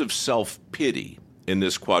ounce of self-pity in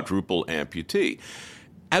this quadruple amputee.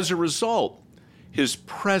 As a result, his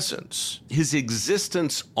presence, his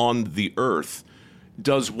existence on the earth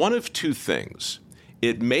does one of two things.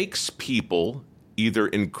 It makes people either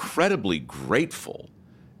incredibly grateful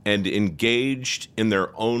and engaged in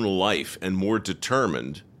their own life and more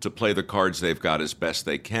determined to play the cards they've got as best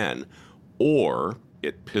they can, or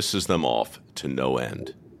it pisses them off to no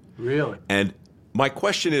end. Really? And my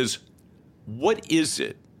question is, what is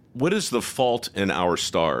it? What is the fault in our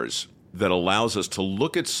stars that allows us to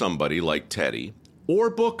look at somebody like Teddy or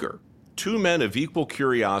Booker, two men of equal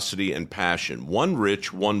curiosity and passion, one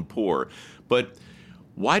rich, one poor, but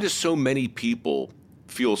why do so many people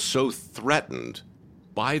feel so threatened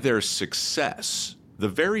by their success? The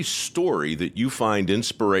very story that you find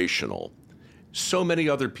inspirational, so many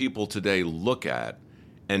other people today look at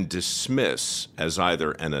and dismiss as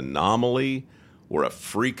either an anomaly or a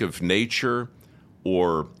freak of nature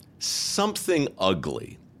or something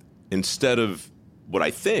ugly, instead of what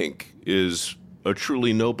I think is a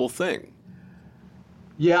truly noble thing.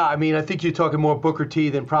 Yeah, I mean, I think you're talking more Booker T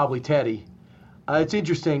than probably Teddy. It's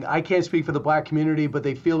interesting. I can't speak for the black community, but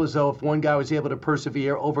they feel as though if one guy was able to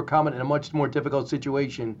persevere, overcome it in a much more difficult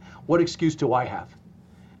situation, what excuse do I have?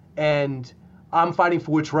 And I'm fighting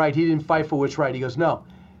for what's right. He didn't fight for what's right. He goes, no.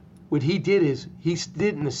 What he did is he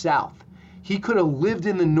did in the South. He could have lived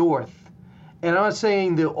in the North. And I'm not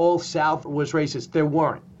saying that all South was racist. There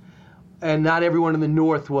weren't. And not everyone in the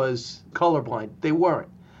North was colorblind. They weren't.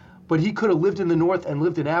 But he could have lived in the North and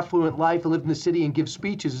lived an affluent life and lived in the city and give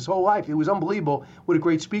speeches his whole life. It was unbelievable what a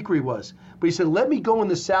great speaker he was. But he said, let me go in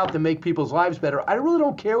the South and make people's lives better. I really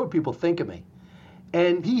don't care what people think of me.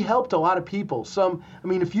 And he helped a lot of people.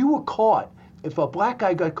 If you were caught, if a black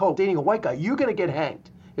guy got caught dating a white guy, you're going to get hanged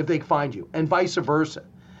if they find you, and vice versa.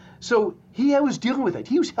 So he was dealing with it.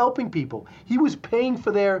 He was helping people. He was paying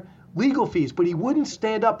for their legal fees, but he wouldn't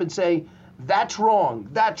stand up and say, that's wrong,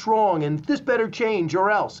 and this better change or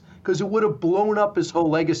else, because it would have blown up his whole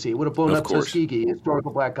legacy. It would have blown up Tuskegee,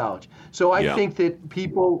 Historical Black College. So I think that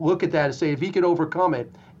people look at that and say, if he could overcome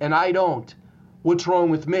it, and I don't, what's wrong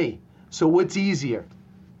with me? So what's easier?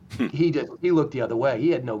 He looked the other way. He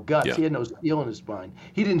had no guts. Yeah. He had no steel in his spine.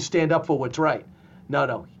 He didn't stand up for what's right.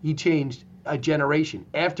 No, he changed a generation.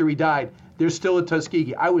 After he died, there's still a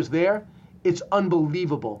Tuskegee. I was there. It's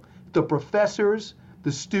unbelievable. The professors,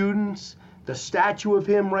 the students, the statue of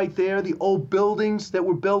him right there, the old buildings that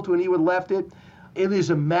were built when he left it, it is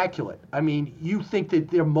immaculate. I mean, you think that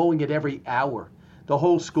they're mowing it every hour. The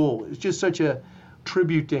whole school. It's just such a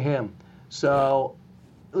tribute to him. So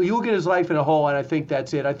you look at his life in a whole, and I think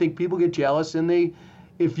that's it. I think people get jealous, and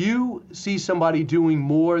if you see somebody doing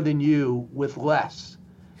more than you with less,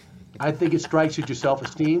 I think it strikes at your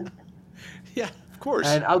self-esteem. Yeah, of course.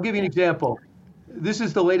 And I'll give you an example. This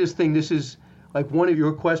is the latest thing. This is like one of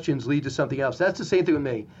your questions lead to something else. That's the same thing with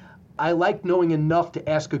me. I like knowing enough to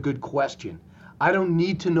ask a good question. I don't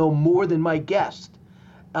need to know more than my guest.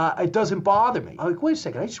 It doesn't bother me. I'm like, wait a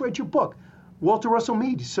second, I just read your book. Walter Russell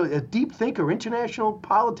Mead, so a deep thinker, international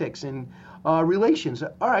politics and relations.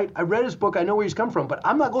 All right, I read his book. I know where he's come from, but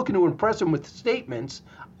I'm not looking to impress him with statements.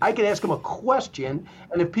 I can ask him a question,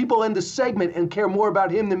 and if people end the segment and care more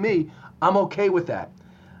about him than me, I'm okay with that.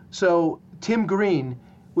 So Tim Green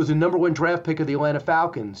was the #1 draft pick of the Atlanta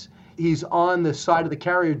Falcons. He's on the side of the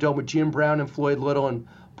Carrier Dome with Jim Brown and Floyd Little and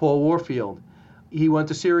Paul Warfield. He went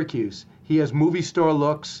to Syracuse. He has movie star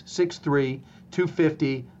looks, 6'3",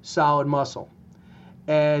 250, solid muscle.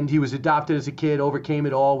 And he was adopted as a kid, overcame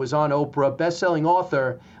it all, was on Oprah, best-selling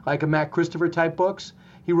author, like a Matt Christopher type books.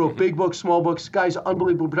 He wrote big books, small books. Guy's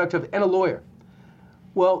unbelievably productive and a lawyer.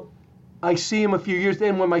 Well, I see him a few years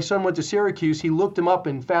in when my son went to Syracuse. He looked him up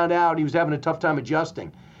and found out he was having a tough time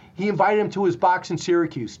adjusting. He invited him to his box in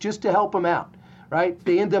Syracuse just to help him out, right?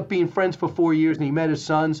 They ended up being friends for 4 years, and he met his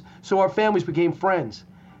sons. So our families became friends.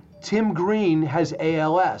 Tim Green has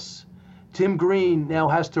ALS. Tim Green now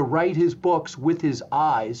has to write his books with his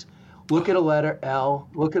eyes, look at a letter L,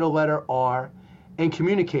 look at a letter R, and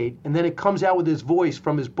communicate. And then it comes out with his voice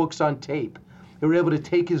from his books on tape. They were able to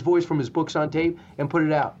take his voice from his books on tape and put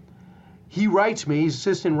it out. He writes me, his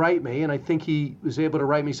assistant write me, and I think he was able to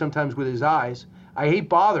write me sometimes with his eyes. I hate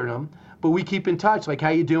bothering him, but we keep in touch, like, how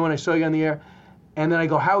you doing? I saw you on the air. And then I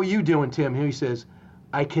go, how are you doing, Tim? And he says,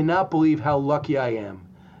 I cannot believe how lucky I am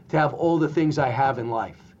to have all the things I have in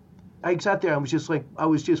life. I sat there, I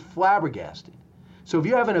was just flabbergasted. So if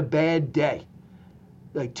you're having a bad day,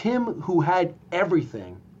 like Tim, who had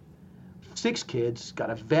everything, 6 kids, got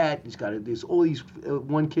a vet, he's got all these,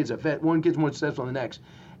 one kid's a vet, one kid's more successful than the next.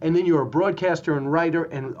 And then you're a broadcaster and writer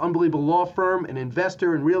and an unbelievable law firm, an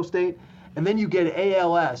investor in real estate. And then you get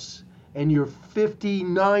ALS and you're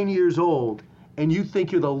 59 years old and you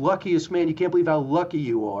think you're the luckiest man. You can't believe how lucky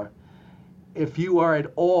you are. If you are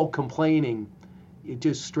at all complaining, it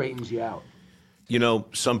just straightens you out. You know,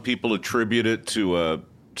 some people attribute it to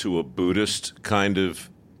a Buddhist kind of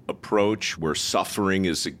approach where suffering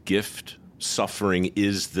is a gift. Suffering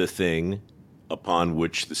is the thing upon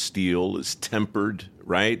which the steel is tempered,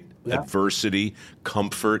 right? Yeah. Adversity,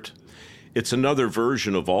 comfort. It's another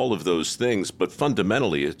version of all of those things, but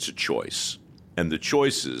fundamentally it's a choice. And the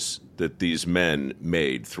choices that these men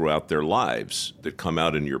made throughout their lives that come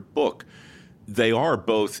out in your book, they are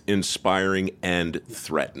both inspiring and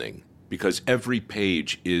threatening because every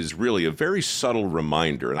page is really a very subtle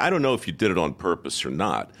reminder. And I don't know if you did it on purpose or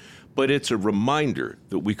not, but it's a reminder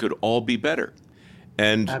that we could all be better.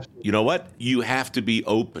 And absolutely. You know what? You have to be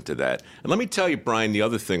open to that. And let me tell you, Brian, the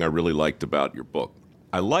other thing I really liked about your book.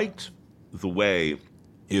 I liked the way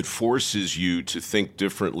it forces you to think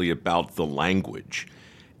differently about the language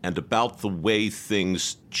and about the way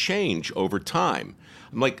things change over time.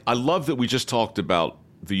 I love that we just talked about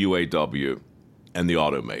the UAW and the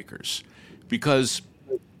automakers because,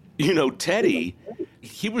 you know, Teddy,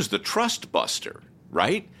 he was the trust buster,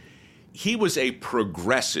 right? He was a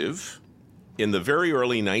progressive in the very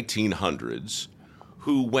early 1900s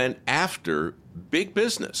who went after big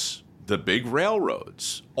business, the big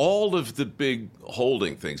railroads, all of the big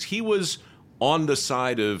holding things. He was on the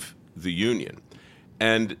side of the union.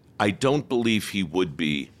 And I don't believe he would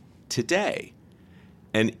be today.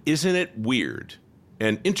 And isn't it weird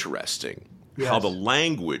and interesting how the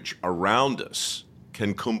language around us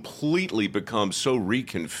can completely become so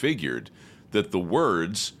reconfigured that the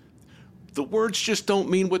words just don't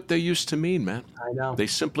mean what they used to mean, man. I know. They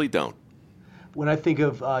simply don't. When I think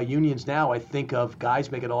of unions now, I think of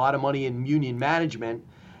guys making a lot of money in union management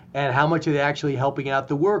and how much are they actually helping out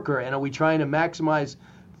the worker, and are we trying to maximize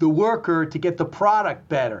the worker to get the product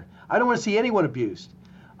better? I don't want to see anyone abused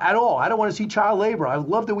at all. I don't want to see child labor. I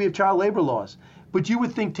love that we have child labor laws. But you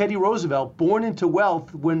would think Teddy Roosevelt, born into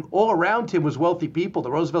wealth, when all around him was wealthy people,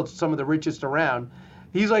 the Roosevelts are some of the richest around,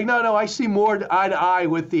 he's like, no, I see more eye to eye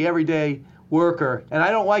with the everyday worker, and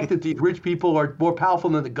I don't like that these rich people are more powerful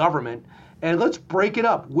than the government, and let's break it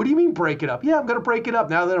up. What do you mean break it up? Yeah, I'm going to break it up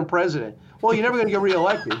now that I'm president. Well, you're never going to get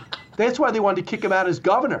reelected. That's why they wanted to kick him out as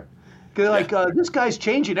governor. Because this guy's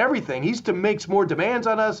changing everything. He makes more demands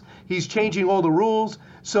on us. He's changing all the rules.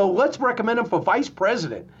 So let's recommend him for vice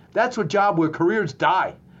president. That's a job where careers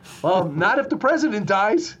die. Well, not if the president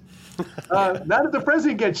dies. Not if the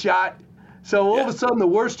president gets shot. So all of a sudden, the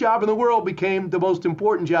worst job in the world became the most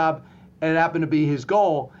important job, and it happened to be his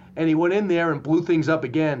goal. And he went in there and blew things up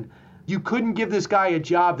again. You couldn't give this guy a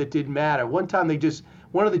job that didn't matter. One time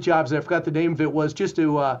one of the jobs, and I forgot the name of it, was just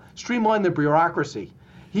to streamline the bureaucracy.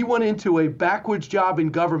 He went into a backwards job in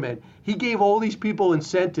government. He gave all these people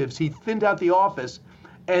incentives. He thinned out the office.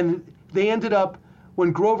 And they ended up,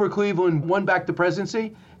 when Grover Cleveland won back the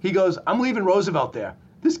presidency, he goes, I'm leaving Roosevelt there.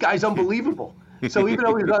 This guy's unbelievable. So even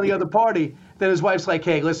though he was on the other party, then his wife's like,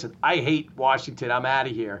 hey, listen, I hate Washington. I'm out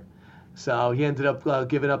of here. So he ended up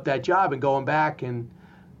giving up that job and going back, and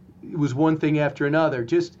it was one thing after another.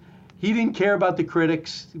 Just, he didn't care about the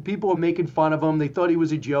critics. People were making fun of him. They thought he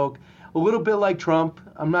was a joke. A little bit like Trump.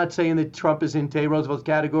 I'm not saying that Trump is in Teddy Roosevelt's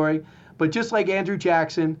category, but just like Andrew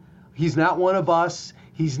Jackson, he's not one of us.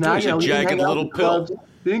 He's not, He's a jagged little pill.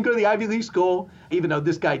 He didn't go to the Ivy League school, even though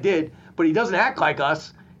this guy did, but he doesn't act like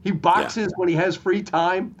us. He boxes when he has free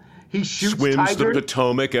time. He shoots Swims tigers. the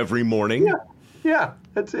Potomac every morning. Yeah,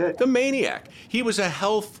 that's it. The maniac. He was a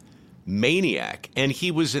health maniac, and he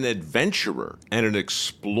was an adventurer and an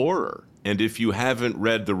explorer. And if you haven't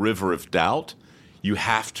read The River of Doubt, you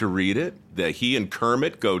have to read it. That he and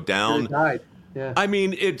Kermit go down. Yeah. I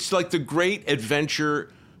mean, it's like the great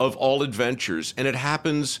adventure of all adventures, and it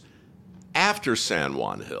happens after San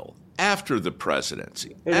Juan Hill, after the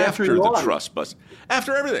presidency, And after the trust bust,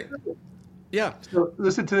 after everything. Yeah. So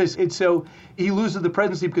listen to this. So he loses the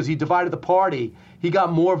presidency because he divided the party. He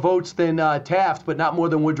got more votes than Taft, but not more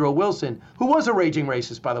than Woodrow Wilson, who was a raging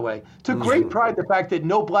racist, by the way. Took great pride in the fact that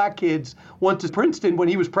no black kids went to Princeton when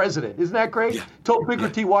he was president. Isn't that great? Yeah. Told Booker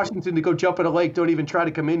T. Washington to go jump in a lake. Don't even try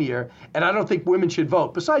to come in here. And I don't think women should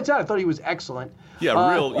vote. Besides that, I thought he was excellent.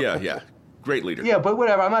 Yeah, Great leader. Yeah, but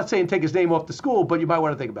whatever. I'm not saying take his name off the school, but you might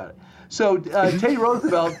want to think about it. So Teddy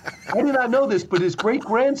Roosevelt, I did not know this, but his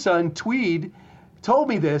great-grandson, Tweed, told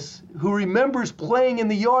me this, who remembers playing in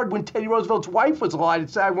the yard when Teddy Roosevelt's wife was alive at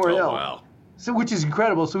Sagamore Hill. Oh, wow. So, which is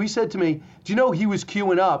incredible. So he said to me, do you know he was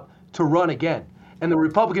queuing up to run again? And the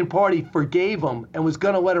Republican Party forgave him and was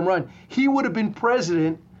going to let him run. He would have been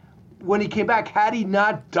president when he came back had he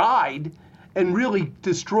not died and really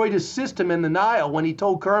destroyed his system in the Nile when he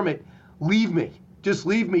told Kermit, leave me. Just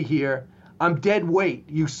leave me here. I'm dead weight.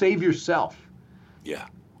 You save yourself.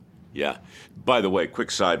 Yeah. By the way, quick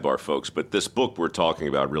sidebar, folks, but this book we're talking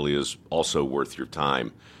about really is also worth your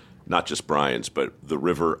time. Not just Brian's, but The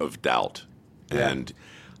River of Doubt. Yeah. And,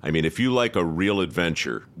 I mean, if you like a real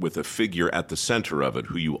adventure with a figure at the center of it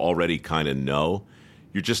who you already kind of know,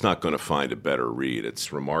 you're just not going to find a better read.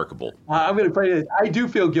 It's remarkable. I'm going to tell you this. I do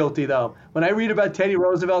feel guilty, though. When I read about Teddy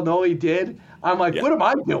Roosevelt and all he did, I'm like, what am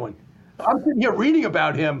I doing? I'm sitting here reading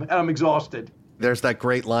about him, and I'm exhausted. There's that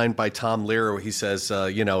great line by Tom Lehrer where he says,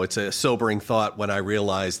 it's a sobering thought when I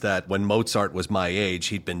realized that when Mozart was my age,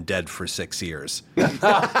 he'd been dead for 6 years.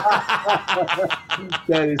 That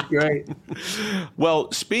is great.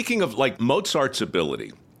 Well, speaking of, Mozart's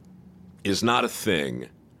ability is not a thing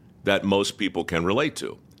that most people can relate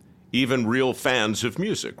to. Even real fans of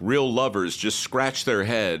music, real lovers, just scratch their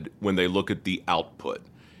head when they look at the output.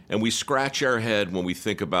 And we scratch our head when we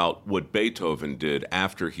think about what Beethoven did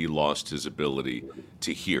after he lost his ability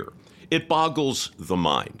to hear. It boggles the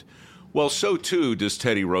mind. Well, so too does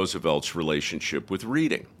Teddy Roosevelt's relationship with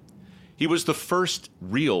reading. He was the first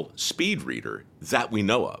real speed reader that we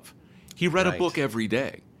know of. He read a book every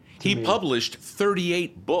day. He published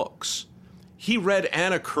 38 books. He read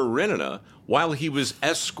Anna Karenina while he was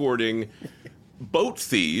escorting boat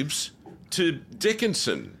thieves to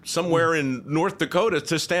Dickinson, somewhere in North Dakota,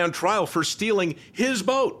 to stand trial for stealing his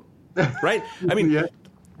boat, right? I mean,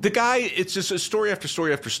 the guy, it's just a story after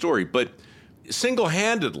story after story, but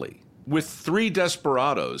single-handedly, with 3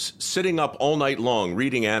 desperados sitting up all night long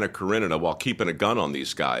reading Anna Karenina while keeping a gun on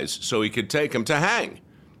these guys so he could take them to hang.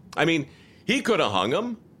 I mean, he could have hung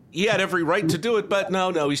them. He had every right to do it, but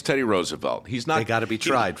no, he's Teddy Roosevelt. He's not. They got to be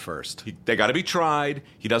tried first. They got to be tried.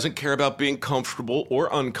 He doesn't care about being comfortable or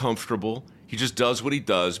uncomfortable. He just does what he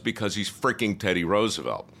does because he's freaking Teddy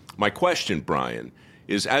Roosevelt. My question, Brian,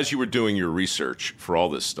 is as you were doing your research for all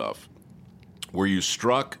this stuff, were you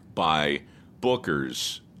struck by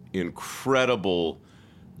Booker's incredible,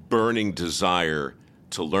 burning desire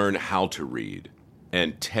to learn how to read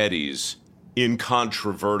and Teddy's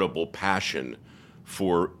incontrovertible passion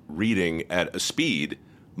for reading at a speed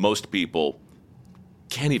most people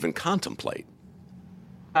can't even contemplate?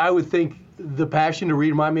 I would think the passion to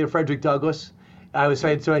read reminded me of Frederick Douglass. I was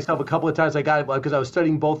saying to myself a couple of times I got it because I was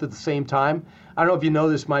studying both at the same time. I don't know if you know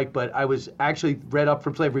this, Mike, but I was actually read up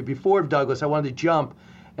from slavery before Douglass. I wanted to jump,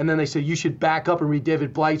 and then they said, you should back up and read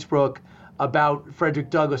David Blight's book about Frederick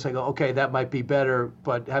Douglass. I go, okay, that might be better.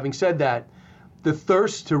 But having said that, the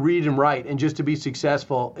thirst to read and write and just to be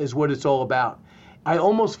successful is what it's all about. I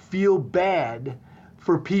almost feel bad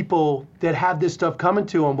for people that have this stuff coming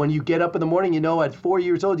to them. When you get up in the morning, at 4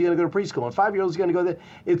 years old, you're going to go to preschool. At 5 years old, you're going to go there.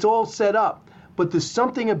 It's all set up. But there's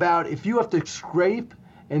something about if you have to scrape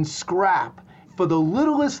and scrap for the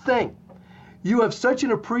littlest thing, you have such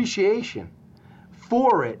an appreciation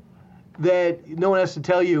for it that no one has to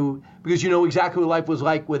tell you because you know exactly what life was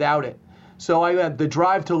like without it. So I had the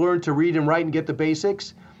drive to learn to read and write and get the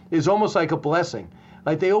basics is almost like a blessing.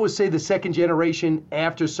 Like they always say the second generation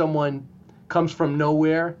after someone comes from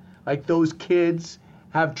nowhere, like those kids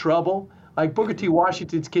have trouble. Like Booker T.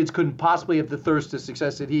 Washington's kids couldn't possibly have the thirst of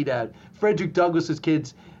success that he'd had. Frederick Douglass's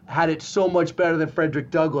kids had it so much better than Frederick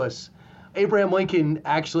Douglass. Abraham Lincoln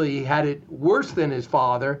actually had it worse than his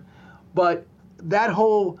father. But that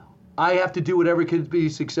whole I have to do whatever could be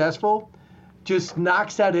successful just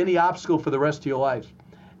knocks out any obstacle for the rest of your life.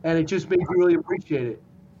 And it just makes you really appreciate it.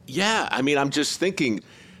 Yeah, I mean, I'm just thinking,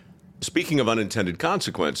 speaking of unintended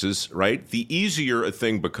consequences, right? The easier a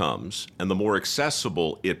thing becomes and the more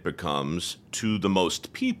accessible it becomes to the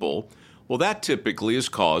most people, well, that typically is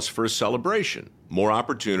cause for a celebration. More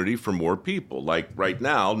opportunity for more people. Like right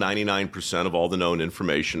now, 99% of all the known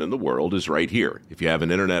information in the world is right here. If you have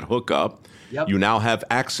an internet hookup, you now have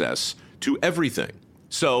access to everything.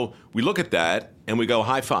 So we look at that and we go,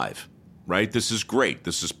 high five, right? This is great.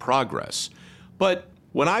 This is progress. But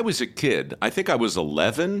when I was a kid, I think I was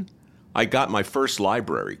 11, I got my first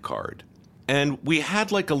library card. And we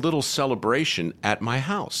had like a little celebration at my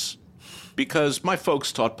house because my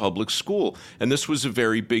folks taught public school, and this was a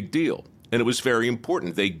very big deal. And it was very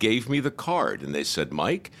important. They gave me the card, and they said,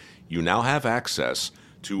 Mike, you now have access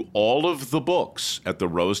to all of the books at the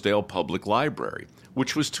Rosedale Public Library,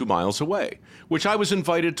 which was 2 miles away, which I was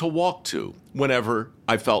invited to walk to whenever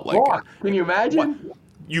I felt like it. Can you imagine?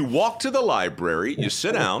 You walk to the library, you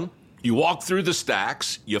sit down, you walk through the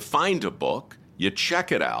stacks, you find a book, you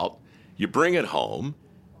check it out, you bring it home,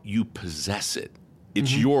 you possess it.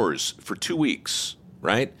 It's yours for 2 weeks,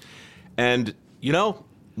 right? And, you know,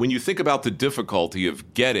 when you think about the difficulty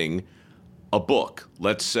of getting a book,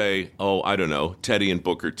 let's say, Teddy and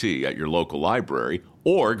Booker T at your local library,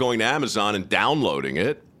 or going to Amazon and downloading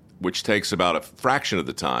it, which takes about a fraction of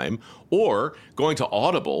the time, or going to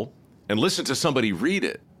Audible and listen to somebody read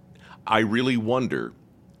it. I really wonder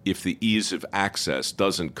if the ease of access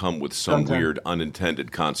doesn't come with some weird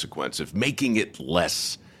unintended consequence of making it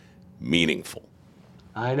less meaningful.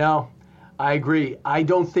 I know. I agree. I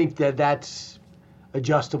don't think that that's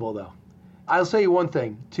adjustable, though. I'll say you one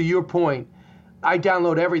thing. To your point, I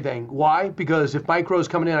download everything. Why? Because if Mike Rowe's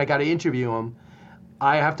coming in, I got to interview him.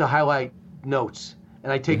 I have to highlight notes,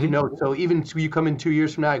 and I take a note. So even if you come in 2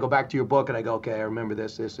 years from now, I go back to your book, and I go, okay, I remember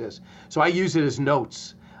this. So I use it as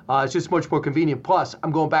notes. It's just much more convenient. Plus,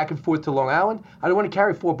 I'm going back and forth to Long Island. I don't want to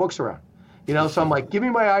carry 4 books around. You know, so I'm like, give me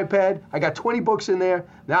my iPad. I got 20 books in there.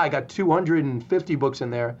 Now I got 250 books in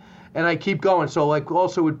there. And I keep going. So like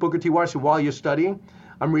also with Booker T. Washington, while you're studying,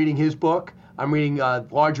 I'm reading his book. I'm reading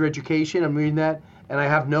Larger Education. I'm reading that. And I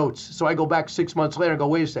have notes. So I go back 6 months later and go,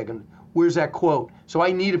 wait a second, where's that quote? So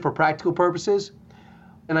I need it for practical purposes.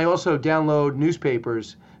 And I also download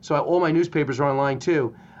newspapers. So all my newspapers are online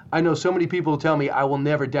too. I know so many people tell me I will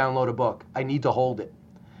never download a book. I need to hold it.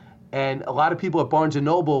 And a lot of people at Barnes &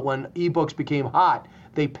 Noble, when ebooks became hot,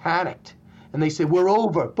 they panicked. And they said, we're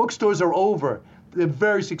over. Bookstores are over. They're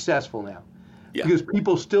very successful now. Yeah. Because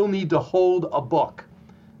people still need to hold a book.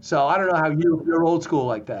 So I don't know how you're old school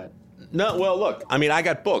like that. No, well, look, I mean, I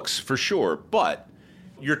got books for sure. But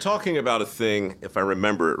you're talking about a thing, if I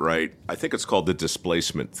remember it right, I think it's called the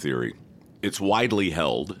displacement theory. It's widely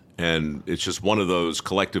held, and it's just one of those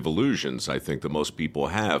collective illusions, I think, that most people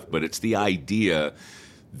have. But it's the idea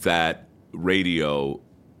that radio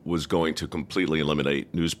was going to completely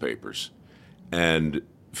eliminate newspapers, and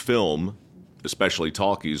film, especially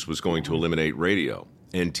talkies, was going to eliminate radio,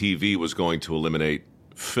 and TV was going to eliminate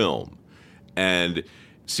film, and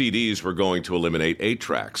CDs were going to eliminate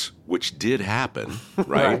 8-tracks, which did happen,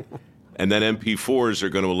 right? And then MP4s are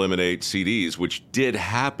going to eliminate CDs, which did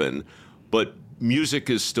happen, but music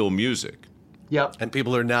is still music. Yep. And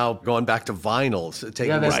people are now going back to vinyls,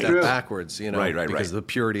 taking a step backwards, because of the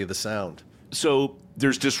purity of the sound. So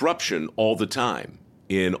there's disruption all the time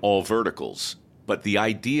in all verticals. But the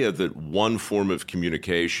idea that one form of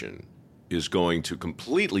communication is going to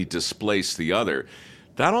completely displace the other,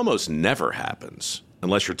 that almost never happens,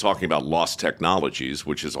 unless you're talking about lost technologies,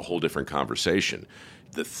 which is a whole different conversation.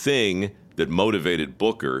 The thing that motivated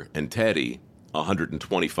Booker and Teddy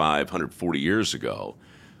 125, 140 years ago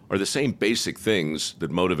are the same basic things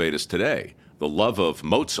that motivate us today. The love of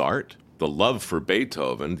Mozart, the love for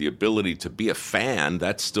Beethoven, the ability to be a fan,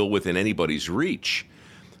 that's still within anybody's reach.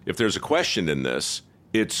 If there's a question in this,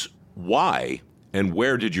 it's why and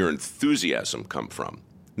where did your enthusiasm come from?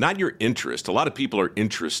 Not your interest. A lot of people are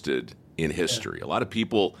interested in history. A lot of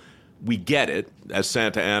people, we get it. As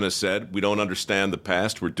Santa Anna said, we don't understand the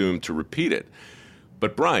past, we're doomed to repeat it.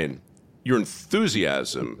 But Brian, your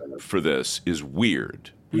enthusiasm for this is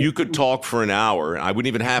weird. You could talk for an hour. I wouldn't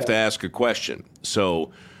even have to ask a question.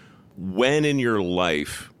 So when in your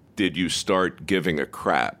life did you start giving a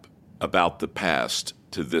crap about the past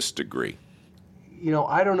to this degree?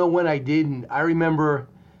 I don't know when I didn't. I remember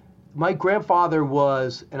my grandfather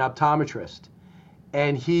was an optometrist,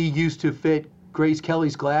 and he used to fit Grace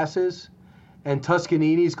Kelly's glasses and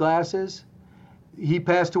Toscanini's glasses. He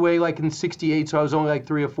passed away like in 68, so I was only like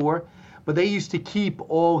 3 or 4. But they used to keep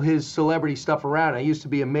all his celebrity stuff around. I used to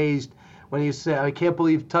be amazed when he said, I can't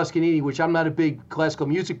believe Toscanini, which I'm not a big classical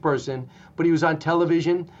music person, but he was on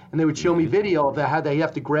television, and they would show me video of how they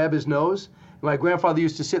have to grab his nose. And my grandfather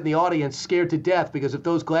used to sit in the audience scared to death because if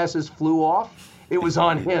those glasses flew off, it was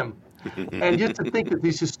on him. And just to think of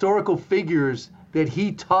these historical figures that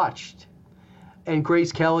he touched, and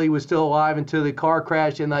Grace Kelly was still alive until the car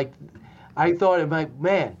crashed, and I thought,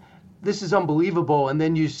 man, this is unbelievable. And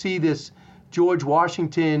then you see this George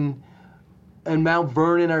Washington and Mount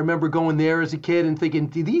Vernon. I remember going there as a kid and thinking,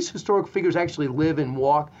 do these historic figures actually live and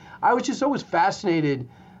walk? I was just always fascinated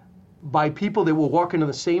by people that were walking on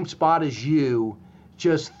the same spot as you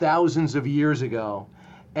just thousands of years ago.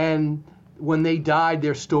 And when they died,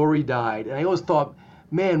 their story died. And I always thought,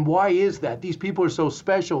 man, why is that? These people are so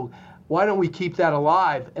special. Why don't we keep that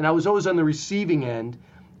alive? And I was always on the receiving end.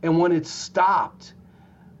 And when it stopped,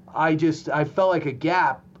 I felt like a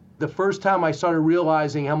gap. The first time I started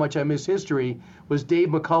realizing how much I miss history was Dave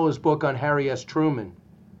McCullough's book on Harry S. Truman.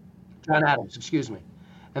 John Adams, excuse me.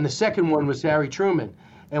 And the second one was Harry Truman.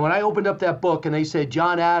 And when I opened up that book and they said,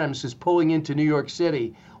 John Adams is pulling into New York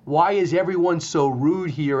City, why is everyone so rude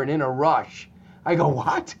here and in a rush? I go,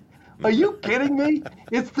 what? Are you kidding me?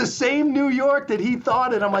 It's the same New York that he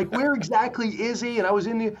thought. And I'm like, where exactly is he? And I was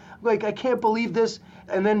I can't believe this.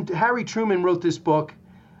 And then Harry Truman wrote this book.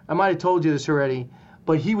 I might have told you this already,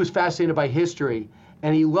 but he was fascinated by history.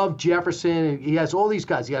 And he loved Jefferson. And he has all these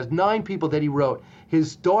guys. He has 9 people that he wrote.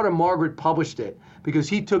 His daughter Margaret published it because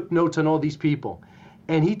he took notes on all these people.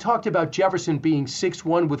 And he talked about Jefferson being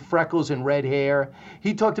 6'1" with freckles and red hair.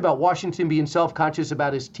 He talked about Washington being self-conscious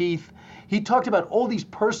about his teeth. He talked about all these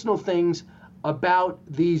personal things about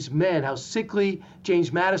these men, how sickly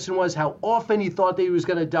James Madison was, how often he thought that he was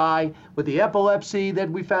going to die with the epilepsy that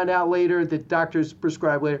we found out later, that doctors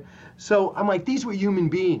prescribed later. So I'm like, these were human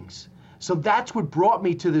beings. So that's what brought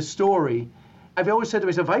me to this story. I've always said to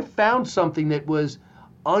myself, if I found something that was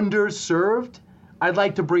underserved, I'd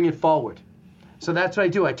like to bring it forward. So that's what I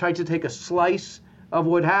do. I try to take a slice of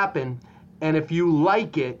what happened, and if you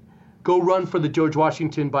like it, go run for the George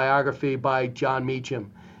Washington biography by John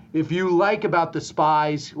Meacham. If you like about the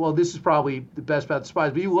spies, well, this is probably the best about the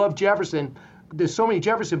spies, but you love Jefferson. There's so many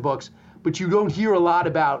Jefferson books, but you don't hear a lot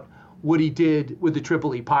about what he did with the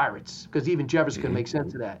Tripoli pirates, because even Jefferson can make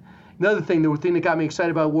sense of that. Another thing, the thing that got me excited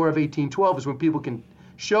about War of 1812 is when people can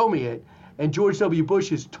show me it, and George W.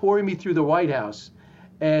 Bush is touring me through the White House,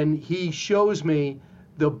 and he shows me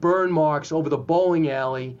the burn marks over the bowling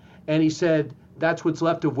alley, and he said, that's what's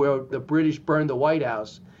left of where the British burned the White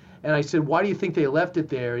House. And I said, why do you think they left it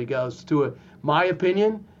there? He goes, my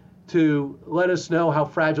opinion, to let us know how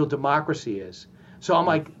fragile democracy is. So I'm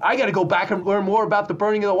like, I got to go back and learn more about the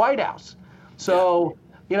burning of the White House. So,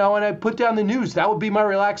 and I put down the news. That would be my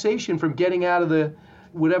relaxation from getting out of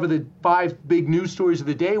whatever the 5 big news stories of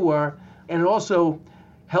the day were. And it also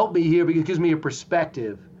helped me here because it gives me a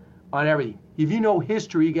perspective on everything. If you know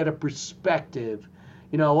history, you get a perspective.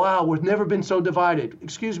 Wow, we've never been so divided.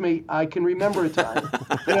 Excuse me, I can remember a time.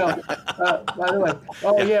 By the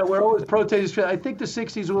way, we're always protesters. I think the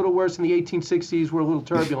 60s were a little worse than the 1860s were a little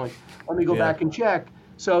turbulent. Let me go back and check.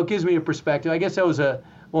 So it gives me a perspective. I guess that was a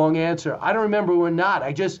long answer. I don't remember or not.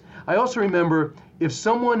 I also remember if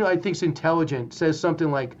someone who I think's intelligent says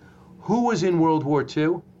something like, who was in World War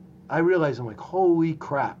II? I realize, I'm like, holy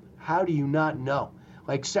crap, how do you not know?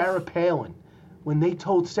 Like Sarah Palin. When they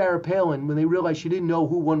told Sarah Palin, when they realized she didn't know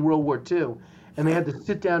who won World War II, and they had to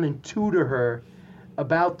sit down and tutor her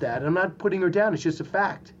about that. And I'm not putting her down, it's just a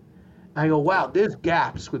fact. I go, wow, there's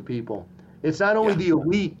gaps with people. It's not only the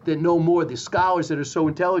elite that know more, the scholars that are so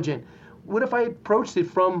intelligent. What if I approached it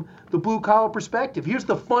from the blue-collar perspective? Here's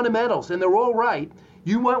the fundamentals, and they're all right.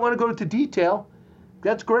 You might want to go into detail.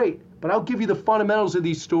 That's great, but I'll give you the fundamentals of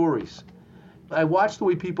these stories. I watch the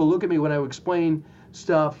way people look at me when I would explain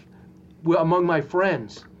stuff among my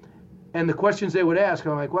friends, and the questions they would ask,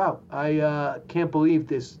 I'm like, wow, I can't believe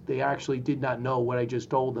this. They actually did not know what I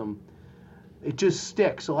just told them. It just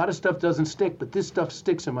sticks. A lot of stuff doesn't stick, but this stuff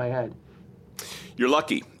sticks in my head. You're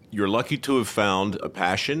lucky. You're lucky to have found a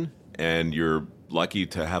passion, and you're lucky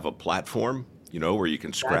to have a platform, where you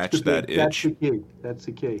can scratch that itch. That's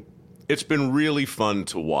the key. It's been really fun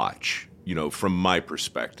to watch. from my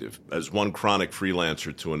perspective, as one chronic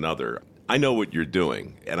freelancer to another, I know what you're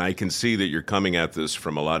doing, and I can see that you're coming at this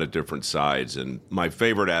from a lot of different sides. And my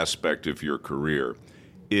favorite aspect of your career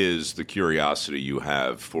is the curiosity you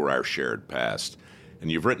have for our shared past. And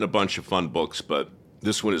you've written a bunch of fun books, but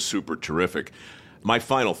this one is super terrific. My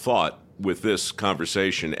final thought with this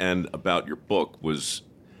conversation and about your book was,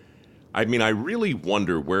 I really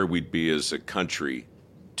wonder where we'd be as a country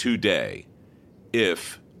today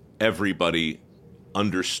if everybody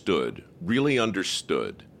really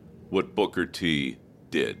understood what Booker T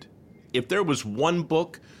did. If there was one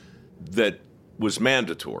book that was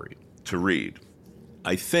mandatory to read,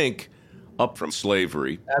 I think Up From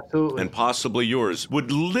Slavery, Absolutely. and possibly yours,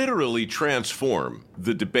 would literally transform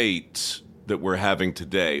the debates that we're having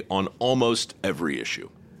today on almost every issue.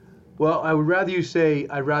 Well, I would rather you say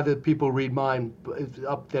I'd rather people read mine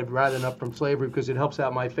rather than Up From Slavery, because it helps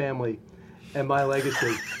out my family and my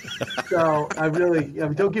legacy. So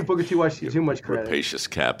don't give Booker T. Washington too much credit. Rapacious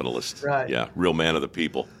capitalist. Right. Yeah, real man of the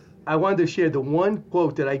people. I wanted to share the one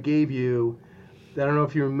quote that I gave you that I don't know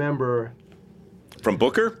if you remember. From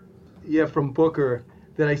Booker? Yeah, from Booker,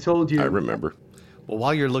 that I told you. I remember. Well,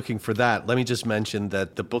 while you're looking for that, let me just mention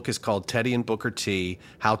that the book is called Teddy and Booker T,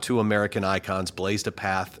 How Two American Icons Blazed a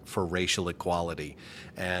Path for Racial Equality.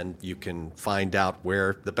 And you can find out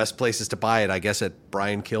where the best places to buy it, I guess, at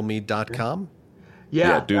briankilmeade.com.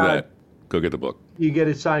 Yeah, do that. Go get the book. You get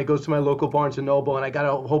it signed. It goes to my local Barnes & Noble, and I got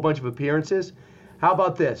a whole bunch of appearances. How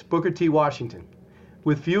about this? Booker T. Washington.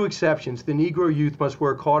 With few exceptions, the Negro youth must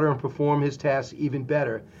work harder and perform his tasks even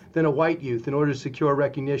better than a white youth in order to secure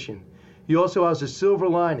recognition. He also has a silver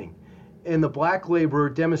lining in the black laborer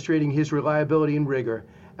demonstrating his reliability and rigor.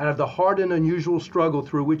 Out of the hard and unusual struggle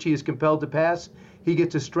through which he is compelled to pass, he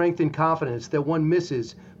gets a strength and confidence that one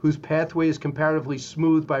misses, whose pathway is comparatively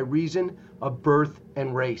smooth by reason of birth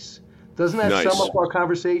and race. Doesn't that Nice. sum up our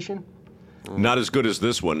conversation? Not as good as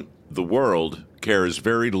this one. The world cares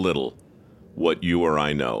very little what you or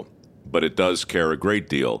I know, but it does care a great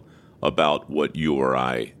deal about what you or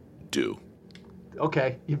I do.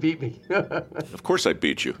 Okay, you beat me. Of course I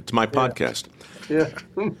beat you. It's my podcast. Yeah.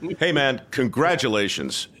 Hey, man,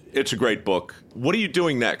 congratulations. It's a great book. What are you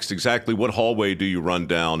doing next? Exactly what hallway do you run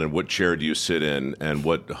down, and what chair do you sit in, and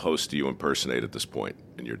what host do you impersonate at this point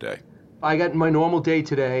in your day? I got my normal day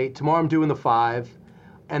today. Tomorrow I'm doing the 5.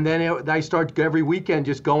 And then I start every weekend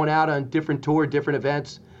just going out on different tour, different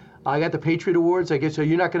events. I got the Patriot Awards. I guess, so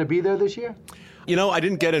you're not going to be there this year? I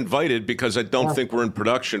didn't get invited because I don't think we're in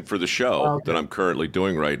production for the show that I'm currently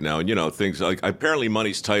doing right now. And, things like, apparently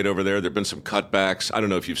money's tight over there. There have been some cutbacks. I don't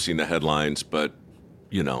know if you've seen the headlines, but,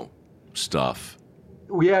 stuff.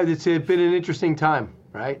 Yeah, it's been an interesting time,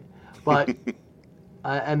 right? But,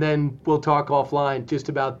 and then we'll talk offline just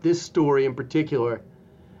about this story in particular.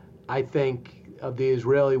 I think of the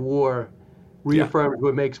Israeli war reaffirms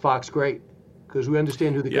what makes Fox great, because we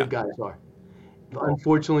understand who the good guys are.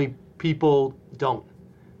 Unfortunately, people don't.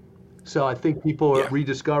 So I think people are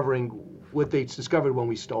rediscovering what they discovered when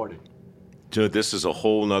we started. Dude, this is a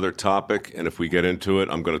whole nother topic, and if we get into it,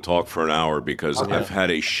 I'm going to talk for an hour because I've had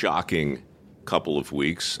a shocking couple of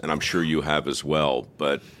weeks, and I'm sure you have as well.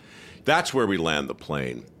 But that's where we land the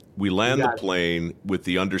plane. We land the plane with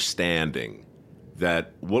the understanding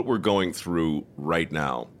that what we're going through right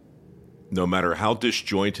now, no matter how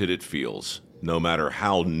disjointed it feels, no matter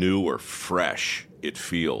how new or fresh it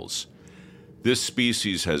feels, this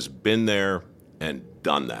species has been there and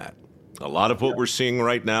done that. A lot of what we're seeing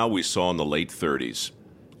right now, we saw in the late 30s.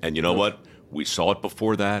 And you know what? We saw it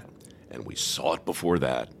before that, and we saw it before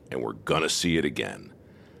that, and we're going to see it again.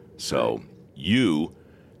 So you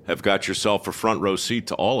have got yourself a front row seat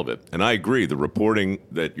to all of it. And I agree, the reporting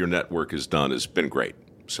that your network has done has been great.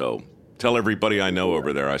 So tell everybody I know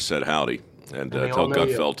over there I said howdy, and tell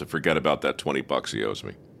Gutfeld to forget about that $20 he owes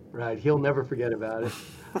me. Right, he'll never forget about it.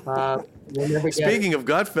 Speaking of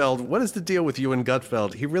Gutfeld, what is the deal with you and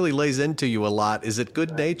Gutfeld? He really lays into you a lot. Is it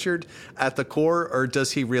good-natured at the core, or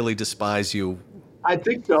does he really despise you? I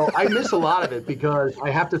think so. I miss a lot of it because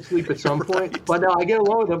I have to sleep at some point. But no, I get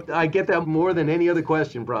along with him. I get that more than any other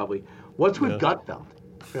question, probably. What's with Gutfeld?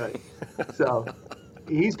 Right. So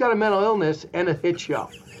he's got a mental illness and a hit show.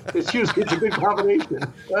 It's a good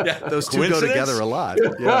combination. Those two go together a lot.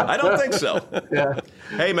 Yeah. I don't think so. Yeah.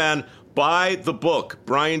 Hey, man, buy the book,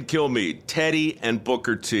 Brian Kilmeade, Teddy and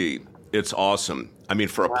Booker T. It's awesome. I mean,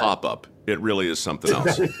 for a pop-up, it really is something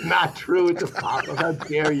else. It's not true. It's a pop-up. How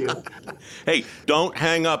dare you? Hey, don't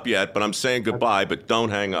hang up yet, but I'm saying goodbye, but don't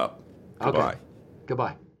hang up. Goodbye. Okay.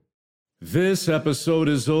 Goodbye. This episode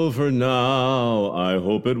is over now. I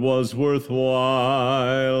hope it was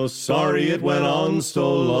worthwhile. Sorry it went on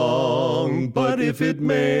so long, but if it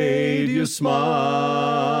made you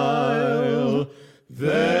smile,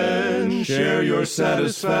 then share your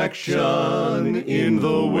satisfaction in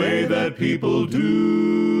the way that people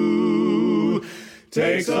do.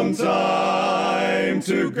 Take some time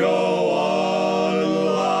to go online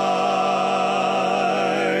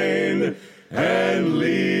and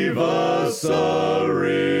leave us a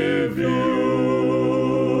review.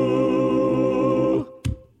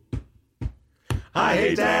 I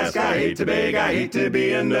hate to ask, I hate to beg, I hate to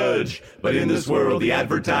be a nudge, but in this world the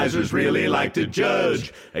advertisers really like to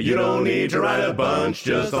judge. You don't need to write a bunch,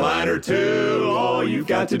 just a line or two. All you've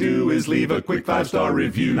got to do is leave a quick 5-star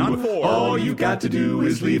review. Not 4. All you've got to do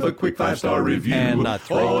is leave a quick 5-star review. And not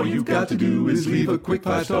 3. All you've got to do is leave a quick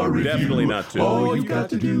 5-star review. Definitely not 2. All you've got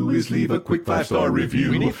to do is leave a quick 5-star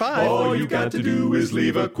review. We need 5. All you've got to do is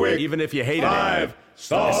leave a quick Even if you hated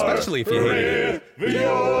 5-star Especially if you hate it. review.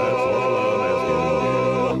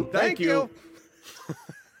 Thank you.